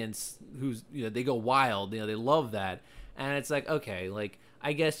audience who's they go wild, they love that. And it's like, okay, like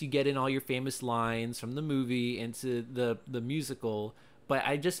I guess you get in all your famous lines from the movie into the musical, but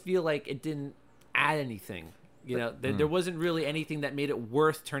I just feel like it didn't add anything. There wasn't really anything that made it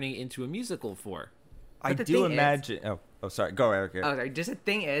worth turning into a musical for. I the do thing is- imagine. Oh, sorry. Go, Eric. Oh, sorry. Just the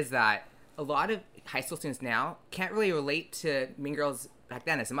thing is that a lot of high school students now can't really relate to Mean Girls back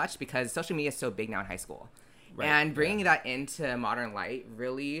then as much because social media is so big now in high school. Right, And bringing that into modern light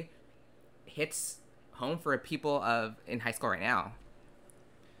really hits home for people in high school right now.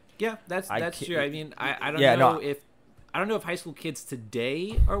 Yeah, that's true. I mean, I don't Yeah, know no. if high school kids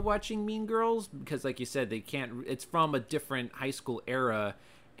today are watching Mean Girls because, like you said, they can't. It's from a different high school era,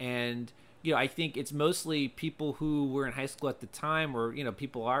 and I think it's mostly people who were in high school at the time, or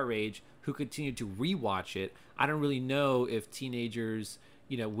people our age who continue to rewatch it. I don't really know if teenagers,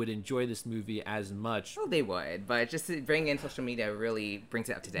 would enjoy this movie as much. Well, they would, but just to bring in social media really brings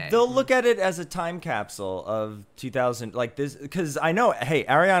it up today. They'll look at it as a time capsule of 2000, like this, because I know, hey,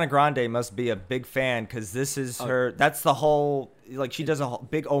 Ariana Grande must be a big fan because this is her. That's the whole. Like she does a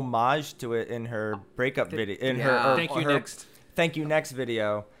big homage to it in her breakup video. In her, Thank You Next. Thank You Next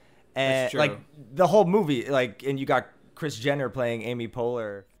video, and That's true. like the whole movie, like, and you got Kris Jenner playing Amy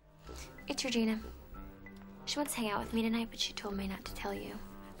Poehler. It's Regina. She wants to hang out with me tonight, but she told me not to tell you.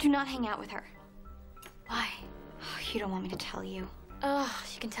 Do not hang out with her. Why? Oh, you don't want me to tell you. Oh,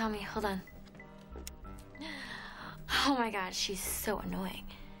 you can tell me. Hold on. Oh my god, she's so annoying.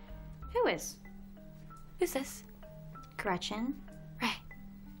 Who is? Who's this? Gretchen. Right.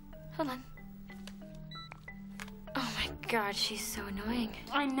 Hold on. Oh my god, she's so annoying.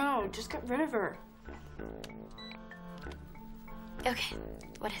 I know, just get rid of her. Okay,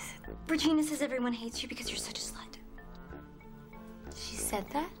 what is it? Regina says everyone hates you because you're such a slut. She said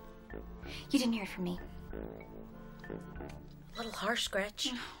that? You didn't hear it from me. A little harsh,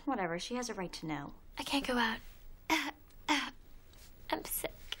 Gretch. Whatever, she has a right to know. I can't go out. I'm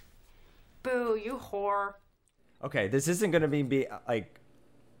sick. Boo, you whore. Okay, this isn't going to be like,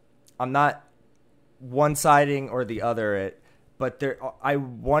 I'm not one-siding or the other it, but I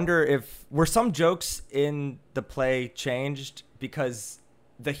wonder if were some jokes in the play changed, because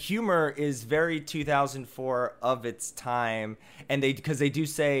the humor is very 2004 of its time, and because they do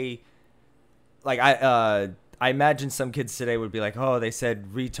say, like, I imagine some kids today would be like, oh, they said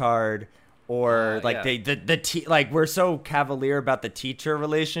retard, or like yeah. like we're so cavalier about the teacher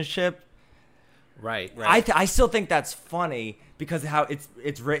relationship. Right. I still think that's funny because how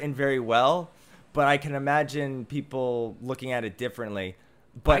it's written very well, but I can imagine people looking at it differently.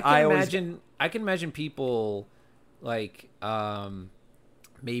 But I can imagine people like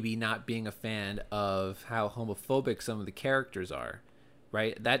maybe not being a fan of how homophobic some of the characters are,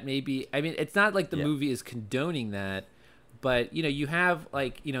 right? That may be, I mean, it's not like the movie is condoning that, but you have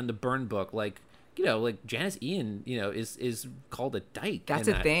like, in the Burn book, like, like Janice Ian, is called a dyke. That's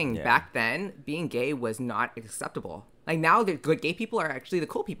the thing. Yeah. Back then, being gay was not acceptable. Like now, the good gay people are actually the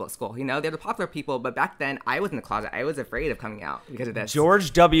cool people at school. They're the popular people. But back then, I was in the closet. I was afraid of coming out because of this.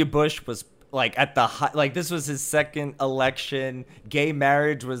 George W. Bush was like at the like this was his second election. Gay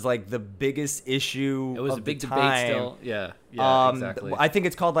marriage was like the biggest issue. It was of a big the debate time. still. Yeah, exactly. I think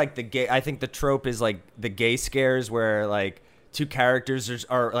it's called like the gay. I think the trope is like the gay scares where like two characters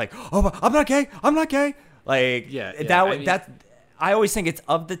are like, oh, I'm not gay. Like I always think it's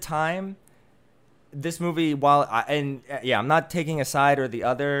of the time. This movie, I'm not taking a side or the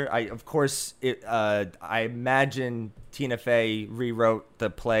other. I imagine Tina Fey rewrote the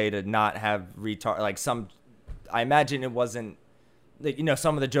play to not have retard. Like I imagine it wasn't.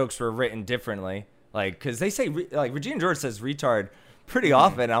 Some of the jokes were written differently. Like because they say like Regina George says retard pretty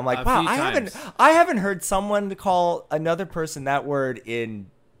often. I'm like, wow, I haven't heard someone call another person that word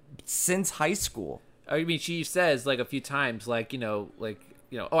since high school. I mean, she says like a few times, like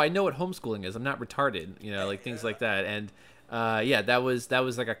oh, I know what homeschooling is. I'm not retarded, like things like that. And that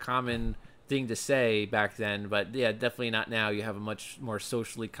was like a common thing to say back then. But yeah, definitely not now. You have a much more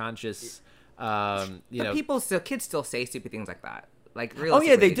socially conscious, But kids still say stupid things like that. Like oh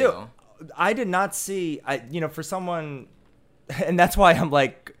yeah, they do. I did not see. For someone, and that's why I'm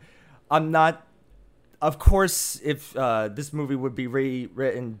like, I'm not. Of course, if this movie would be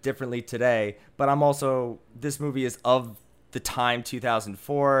rewritten differently today, but I'm also, this movie is of the time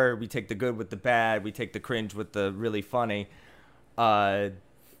 2004. We take the good with the bad. We take the cringe with the really funny. I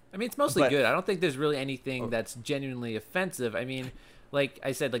mean, it's mostly good. I don't think there's really anything that's genuinely offensive. I mean, like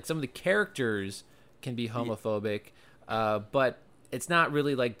I said, like some of the characters can be homophobic, but it's not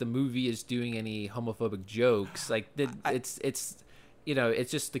really like the movie is doing any homophobic jokes. Like it's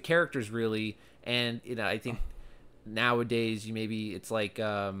just the characters really. And I think nowadays it's like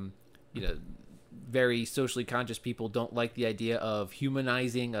very socially conscious people don't like the idea of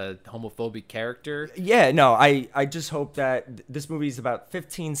humanizing a homophobic character. Yeah, no, I just hope that this movie is about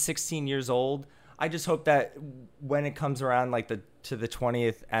 15, 16 years old. I just hope that when it comes around to the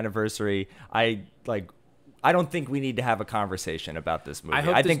 20th anniversary, I don't think we need to have a conversation about this movie.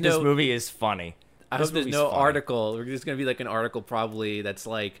 I think this movie is funny. I hope there's no article. There's going to be like an article probably that's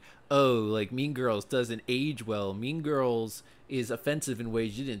like, oh, like Mean Girls doesn't age well. Mean Girls is offensive in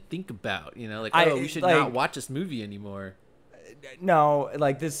ways you didn't think about. We should not watch this movie anymore. No,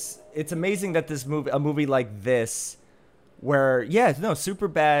 like this. It's amazing that a movie like this, where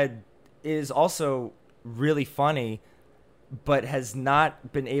Superbad is also really funny, but has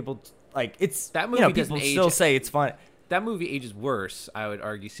not been able to that movie. People still say it's funny. That movie ages worse, I would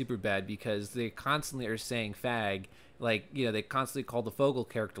argue, Superbad, because they constantly are saying fag. Like, they constantly call the Fogel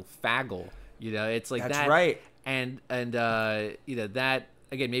character Faggle. It's like that's that. Right. And that,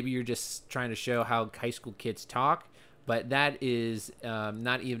 again, maybe you're just trying to show how high school kids talk, but that is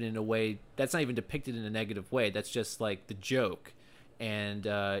not even in a way, that's not even depicted in a negative way. That's just like the joke. And,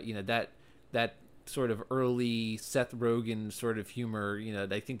 that sort of early Seth Rogen sort of humor. You know,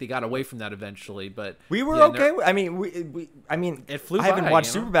 I think they got away from that eventually, but we were okay. I mean, it flew I haven't by,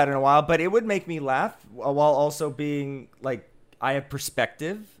 watched you know? Superbad in a while, but it would make me laugh while also being like, I have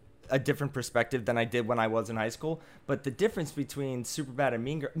a different perspective than I did when I was in high school. But the difference between Superbad and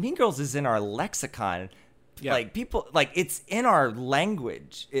Mean Girls is in our lexicon. Yeah. Like people, like it's in our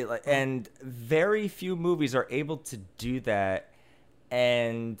language, and very few movies are able to do that.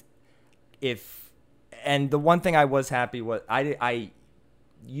 And the one thing I was happy was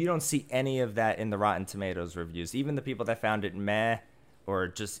you don't see any of that in the Rotten Tomatoes reviews. Even the people that found it meh or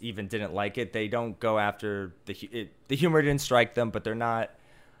just even didn't like it, they don't go after the humor didn't strike them, but they're not.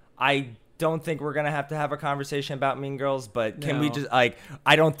 I don't think we're gonna have to have a conversation about Mean Girls, but can we just I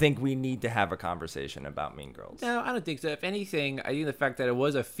don't think we need to have a conversation about Mean Girls. No, I don't think so. If anything, I think the fact that it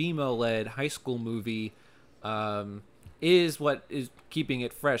was a female-led high school movie is what is keeping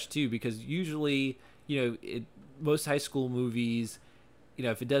it fresh too, because usually, you know, most high school movies, you know,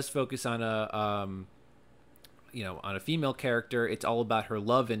 if it does focus on a on a female character, it's all about her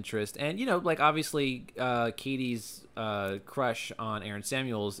love interest. And, you know, like obviously Katie's crush on Aaron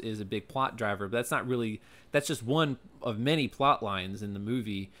Samuels is a big plot driver, but that's just one of many plot lines in the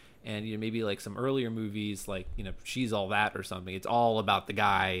movie. And, you know, maybe like some earlier movies, like, you know, She's All That or something, it's all about the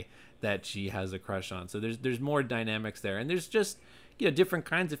guy that she has a crush on. So there's more dynamics there. And there's just, you know, different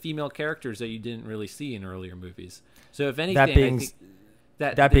kinds of female characters that you didn't really see in earlier movies. So if anything,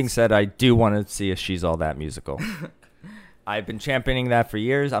 that being said, I do want to see a She's All That musical. I've been championing that for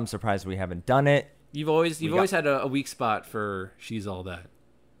years. I'm surprised we haven't done it. You've always had a weak spot for She's All That.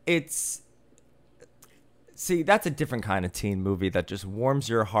 See, that's a different kind of teen movie that just warms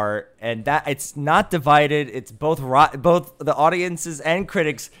your heart, and that it's not divided. It's both the audiences and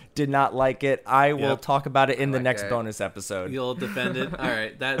critics did not like it. I will talk about it in the next bonus episode. You'll defend it. All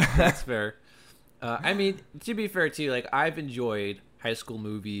right, that's fair. I mean, to be fair too, like I've enjoyed high school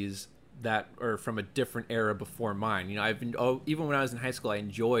movies that are from a different era before mine. You know, even when I was in high school, I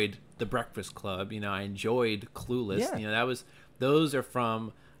enjoyed The Breakfast Club. You know, I enjoyed Clueless. Yeah. You know, those are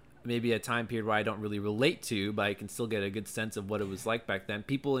from maybe a time period where I don't really relate to, but I can still get a good sense of what it was like back then.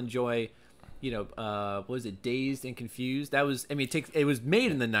 People enjoy, you know, what was it, Dazed and Confused? That was, I mean, it was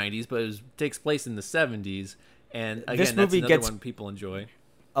made in the 90s, but takes place in the 70s. And again, this movie that's another one people enjoy.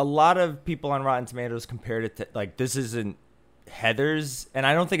 A lot of people on Rotten Tomatoes compared it to, like, this isn't Heathers, and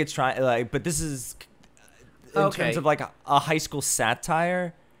I don't think it's trying, like, but this is in terms of like a high school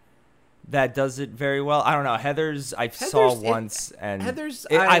satire that does it very well. I don't know. Heathers saw once, and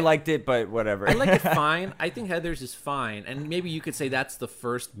I liked it, but whatever. I like it fine. I think Heathers is fine, and maybe you could say that's the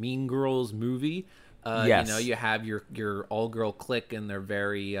first Mean Girls movie. Yes. You know, you have your all-girl clique, and they're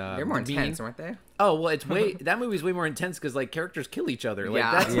very they're more intense, aren't they? Oh well, that movie's way more intense because like characters kill each other.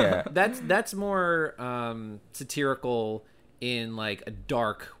 Like, that's more satirical in like a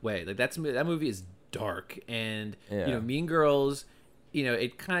dark way. Like that movie is dark, and you know, Mean Girls, you know,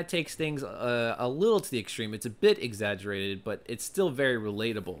 it kind of takes things a little to the extreme. It's a bit exaggerated, but it's still very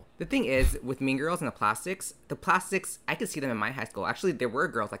relatable. The thing is, with Mean Girls and the plastics, I could see them in my high school. Actually, there were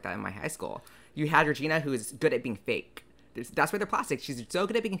girls like that in my high school. You had Regina, who is good at being fake. That's why they're plastic. She's so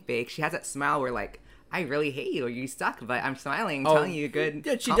good at being fake. She has that smile where, like, I really hate you or you suck, but I'm smiling, telling you good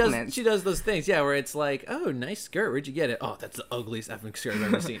compliments. She does those things, yeah, where it's like, oh, nice skirt. Where'd you get it? Oh, that's the ugliest effing skirt I've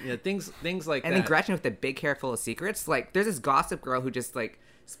ever seen. You know, things like that. And then Gretchen with the big hair full of secrets. Like, there's this gossip girl who just, like,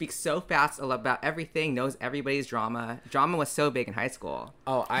 speaks so fast about everything, knows everybody's drama. Drama was so big in high school.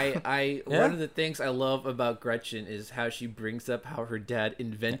 Oh, one of the things I love about Gretchen is how she brings up how her dad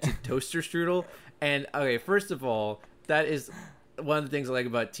invented toaster strudel. And, okay, first of all, that is one of the things I like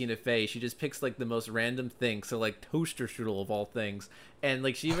about Tina Fey. She just picks like the most random thing. So like toaster strudel of all things. And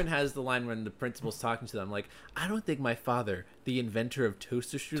like she even has the line when the principal's talking to them, like, I don't think my father, the inventor of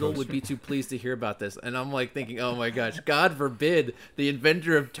toaster strudel, would be too pleased to hear about this. And I'm like thinking, oh my gosh, God forbid the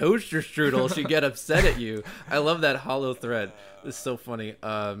inventor of toaster strudel should get upset at you. I love that hollow thread. It's so funny.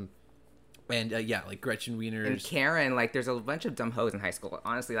 Yeah, like Gretchen Wieners. And Karen, like there's a bunch of dumb hoes in high school,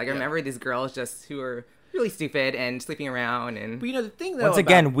 honestly. Like I remember these girls just who were really stupid and sleeping around. And but you know the thing though, once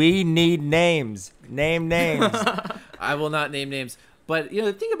again, we need names. Name names. I will not name names. But you know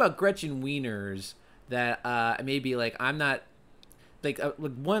the thing about Gretchen Wieners that maybe like I'm not like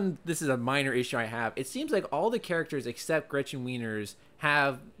one. This is a minor issue I have. It seems like all the characters except Gretchen Wieners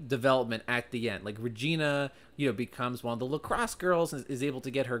have development at the end. Like Regina, you know, becomes one of the lacrosse girls and is able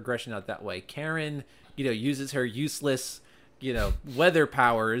to get her aggression out that way. Karen, you know, uses her useless, you know, weather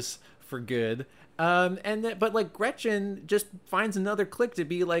powers for good. But like Gretchen just finds another clique to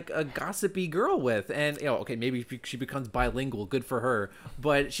be like a gossipy girl with, and okay, maybe she becomes bilingual, good for her.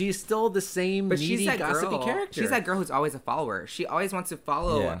 But she's still the same needy, gossipy character. She's that girl who's always a follower. She always wants to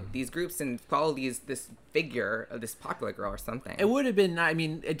follow these groups and follow this figure of this popular girl or something. It would have been. I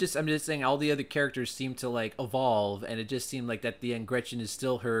mean, I'm just saying, all the other characters seem to like evolve, and it just seemed like at the end, Gretchen is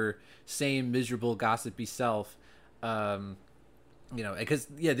still her same miserable, gossipy self. Because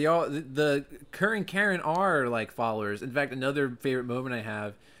the Kerr and Karen are like followers. In fact, another favorite moment I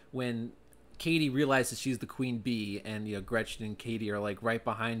have when Katie realizes she's the queen bee, and Gretchen and Katie are like right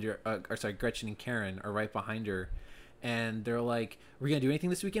behind her. Gretchen and Karen are right behind her, and they're like, "We're gonna do anything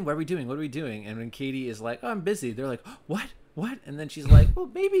this weekend? What are we doing? What are we doing?" And when Katie is like, "Oh, I'm busy," they're like, "What? What?" And then she's like, "Well,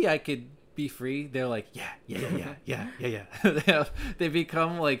 maybe I could be free." They're like, yeah. They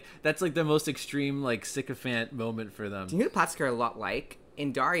become like, that's like the most extreme like sycophant moment for them. Do you know the plots are a lot like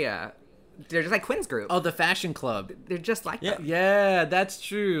in Daria? They're just like Quinn's group. Oh, the fashion club. They're just like them. Yeah, that's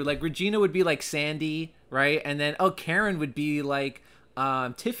true. Like Regina would be like Sandy, right? And then Karen would be like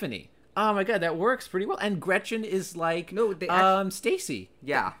Tiffany. Oh my god, that works pretty well. And Gretchen is like Stacy.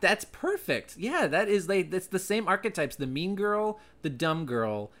 Yeah, that's perfect. Yeah, that's the same archetypes: the mean girl, the dumb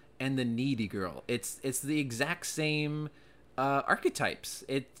girl, and the needy girl. It's the exact same archetypes.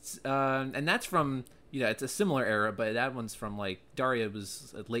 It's and that's from it's a similar era, but that one's from like Daria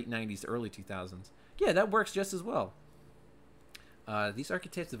was late 90s, early 2000s. Yeah, that works just as well. These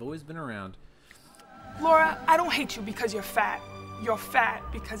archetypes have always been around. Laura, I don't hate you because you're fat. You're fat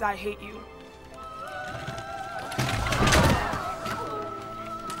because I hate you.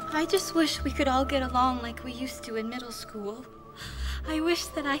 I just wish we could all get along like we used to in middle school. I wish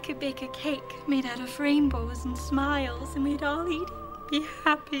that I could bake a cake made out of rainbows and smiles, and we'd all eat it, be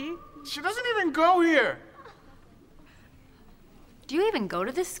happy. She doesn't even go here. Do you even go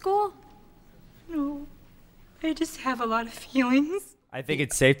to this school? No, I just have a lot of feelings. I think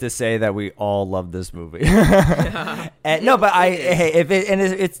it's safe to say that we all love this movie. And, no, but if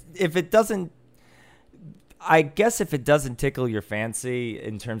it doesn't, I guess if it doesn't tickle your fancy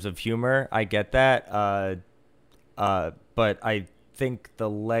in terms of humor, I get that. But I think the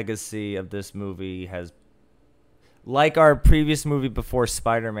legacy of this movie has, like our previous movie before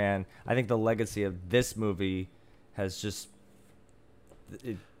Spider-Man, I think the legacy of this movie has just,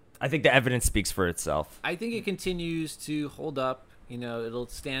 I think the evidence speaks for itself. I think it continues to hold up. It'll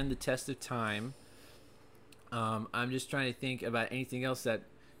stand the test of time. I'm just trying to think about anything else that,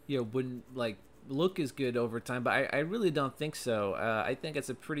 wouldn't like look as good over time, but I really don't think so. I think it's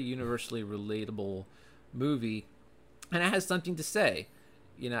a pretty universally relatable movie, and it has something to say.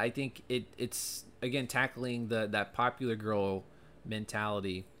 I think it's again tackling that popular girl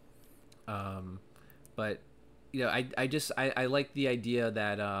mentality. But I like the idea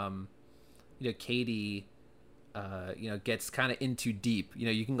that Katie gets kind of into deep.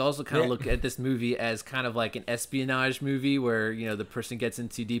 You can also kind of look at this movie as kind of like an espionage movie where the person gets in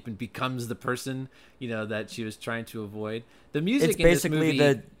too deep and becomes the person that she was trying to avoid. The music in this movie,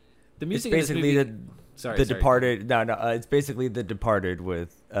 the music in this movie, Departed. No, it's basically The Departed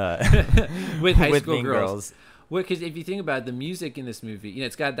with with high school girls. Well, because if you think about it, the music in this movie,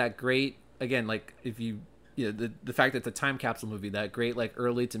 it's got that great, again, like if you the fact that it's a time capsule movie, that great like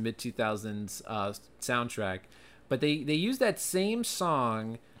early to mid 2000s soundtrack, but they use that same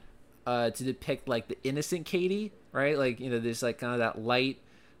song to depict like the innocent Katie, right? Like there's like kind of that light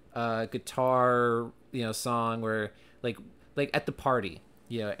guitar song where like at the party.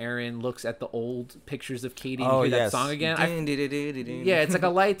 Aaron looks at the old pictures of Katie and hear that song again. Yeah, it's like a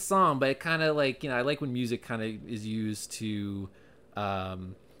light song, but it kind of like, I like when music kind of is used to,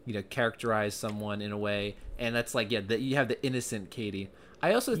 characterize someone in a way. And that's like, you have the innocent Katie.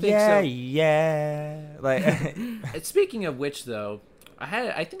 I also think Like, speaking of which, though,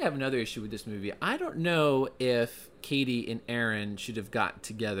 I think I have another issue with this movie. I don't know if Katie and Aaron should have got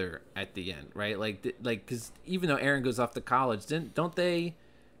together at the end, right? Like, because even though Aaron goes off to college, don't they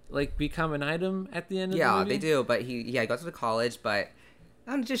like become an item at the end of the movie? Yeah, they do. But he goes to college, but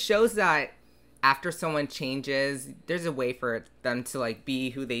it just shows that after someone changes, there's a way for them to like be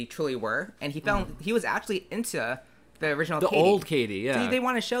who they truly were. And he was actually into the original Katie. Old Katie, yeah. So they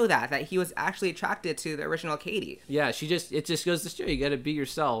want to show that he was actually attracted to the original Katie. Yeah, it just goes to show you got to be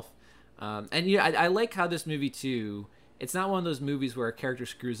yourself. And I like how this movie too, it's not one of those movies where a character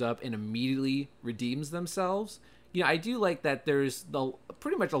screws up and immediately redeems themselves. I do like that there's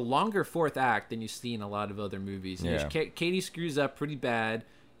pretty much a longer fourth act than you see in a lot of other movies. Yeah. Katie screws up pretty bad,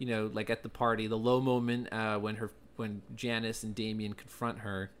 like at the party, the low moment when Janice and Damien confront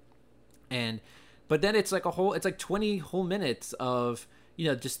her. But then it's like 20 whole minutes of,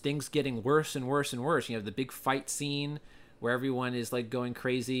 just things getting worse and worse and worse. You know, the big fight scene where everyone is like going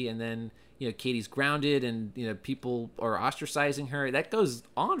crazy, and then Katie's grounded, and people are ostracizing her. That goes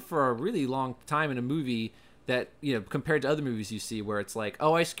on for a really long time in a movie that, compared to other movies you see where it's like,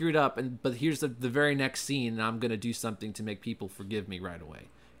 oh, I screwed up, but here's the very next scene, and I'm gonna do something to make people forgive me right away.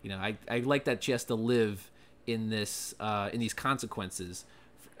 I like that she has to live in this in these consequences,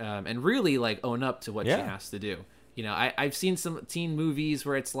 and really like own up to what she has to do. I've seen some teen movies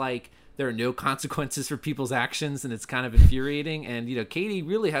where it's like there are no consequences for people's actions, and it's kind of infuriating. And Katie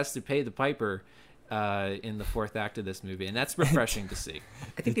really has to pay the piper in the fourth act of this movie, and that's refreshing to see.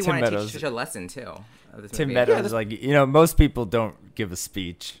 I think they want to teach a lesson too. Tim Meadows, most people don't give a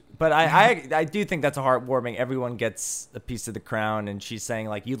speech, but I do think that's a heartwarming. Everyone gets a piece of the crown, and she's saying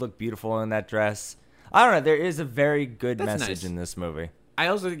like, "You look beautiful in that dress." I don't know. There is a very good message in this movie. I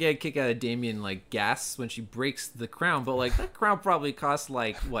also get a kick out of Damien like gasps when she breaks the crown, but like that crown probably costs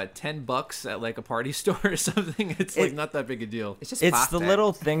like what, $10 at like a party store or something. It's like not that big a deal. It's just the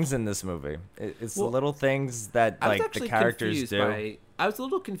little things in this movie. It's the little things that like the characters do. I was a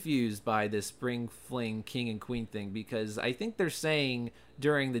little confused by this spring fling king and queen thing, because I think they're saying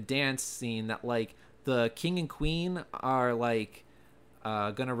during the dance scene that like the king and queen are like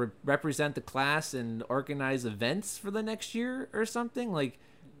gonna represent the class and organize events for the next year or something. Like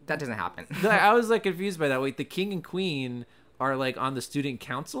that doesn't happen. I was like confused by that. Like the king and queen are like on the student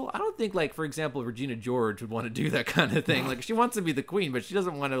council. I don't think like, for example, Regina George would want to do that kind of thing. Like she wants to be the queen, but she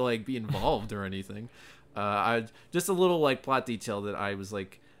doesn't want to like be involved or anything. Just a little like plot detail that I was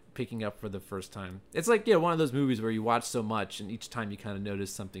like picking up for the first time. It's like one of those movies where you watch so much and each time you kind of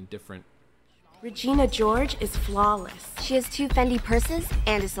notice something different. Regina George is flawless. She has 2 Fendi purses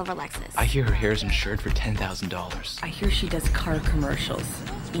and a silver Lexus. I hear her hair is insured for $10,000. I hear she does car commercials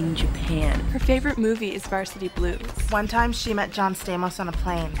in Japan. Her favorite movie is Varsity Blues. One time she met John Stamos on a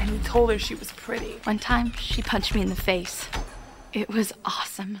plane. And he told her she was pretty. One time she punched me in the face. It was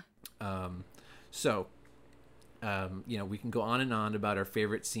awesome. We can go on and on about our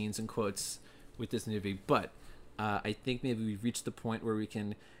favorite scenes and quotes with this movie, but I think maybe we've reached the point where we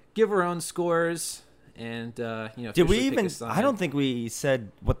can give our own scores, and did we even? I don't think we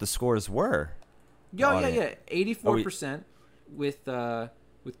said what the scores were. Yeah, 84% with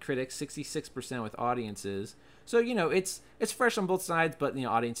critics, 66% with audiences. So it's fresh on both sides, but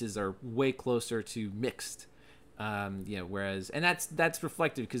audiences are way closer to mixed. Whereas, and that's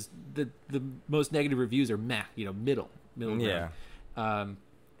reflected because the most negative reviews are middle ground. Yeah.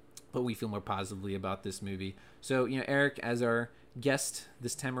 But we feel more positively about this movie. So Eric, as our guest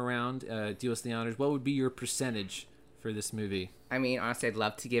this time around, do us the honors. What would be your percentage for this movie? I mean, honestly, I'd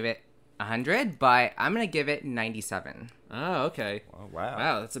love to give it 100, but I'm gonna give it 97. Oh, okay. Oh, wow.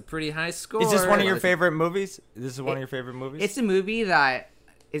 Wow, that's a pretty high score. Is this one of your favorite movies? This is one of your favorite movies? It's a movie that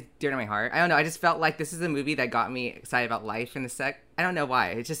is dear to my heart. I don't know. I just felt like this is a movie that got me excited about life in the I don't know why.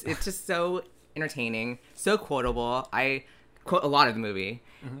 It's just so entertaining, so quotable. I quote a lot of the movie,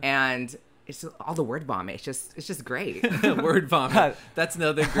 and it's just, all the word vomit. It's just great. Word vomit. That's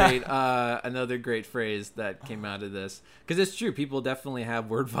another great phrase that came out of this, because it's true. People definitely have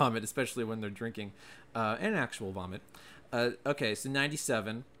word vomit, especially when they're drinking, and actual vomit. Okay, so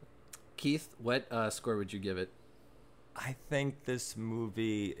 97. Keith, what score would you give it? I think this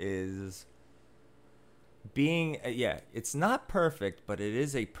movie is it's not perfect, but it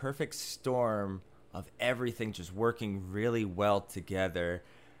is a perfect storm of everything just working really well together.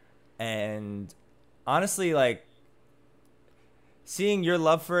 And honestly, like, seeing your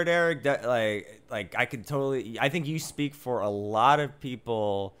love for it, Eric, that, like I could totally, I think you speak for a lot of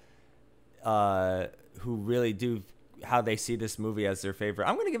people who really do, how they see this movie as their favorite.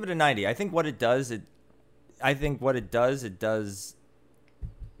 I'm going to give it a 90. I think what it does, it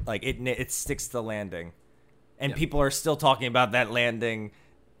like it sticks to the landing, and people are still talking about that landing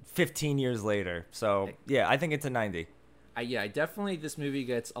 15 years later. So yeah, I think it's a 90. I definitely, this movie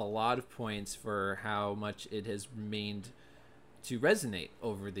gets a lot of points for how much it has remained to resonate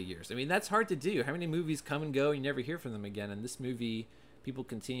over the years. I mean, that's hard to do. How many movies come and go, you never hear from them again, and this movie people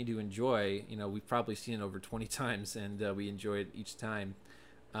continue to enjoy. We've probably seen it over 20 times, and we enjoy it each time.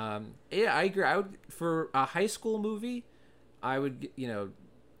 I agree. I would, for a high school movie, I would,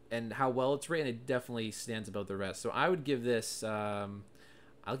 and how well it's written, it definitely stands above the rest. So I would give this, I'll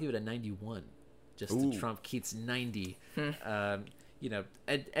give it a 91, just to trump Keith's 90. I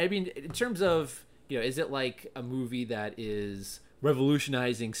mean, in terms of, is it like a movie that is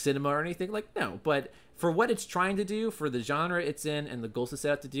revolutionizing cinema or anything? Like, no, but for what it's trying to do, for the genre it's in and the goals it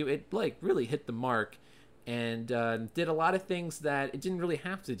set out to do, it like really hit the mark. and did a lot of things that it didn't really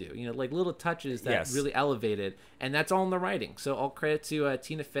have to do. Like little touches that really elevated, and that's all in the writing. So all credit to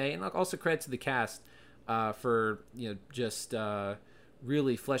Tina Fey, and also credit to the cast for just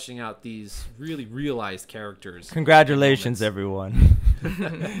really fleshing out these really realized characters. Congratulations, everyone.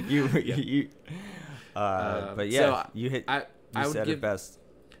 But yeah, you said it best.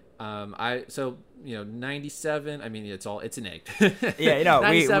 97. I mean, it's an egg. Yeah,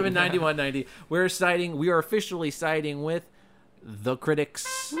 97, 91, 90. We are officially siding with the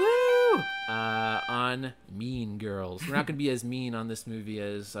critics. Woo! On Mean Girls. We're not going to be as mean on this movie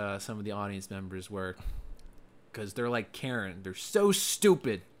as some of the audience members were, because they're like Karen. They're so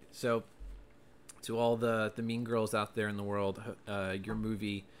stupid. So, to all the Mean Girls out there in the world, your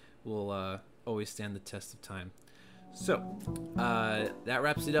movie will always stand the test of time. So, that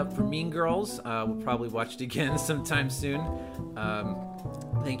wraps it up for Mean Girls. We'll probably watch it again sometime soon.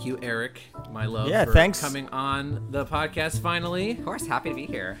 Thank you, Eric, my love, for coming on the podcast finally. Of course, happy to be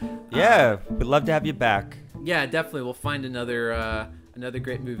here. Yeah, we'd love to have you back. Yeah, definitely. We'll find another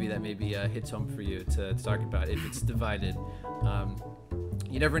great movie that maybe hits home for you to talk about if it's divided.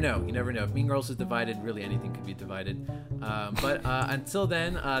 You never know. If Mean Girls is divided, really anything could be divided. But until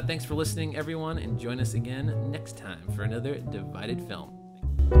then, thanks for listening, everyone, and join us again next time for another Divided Film.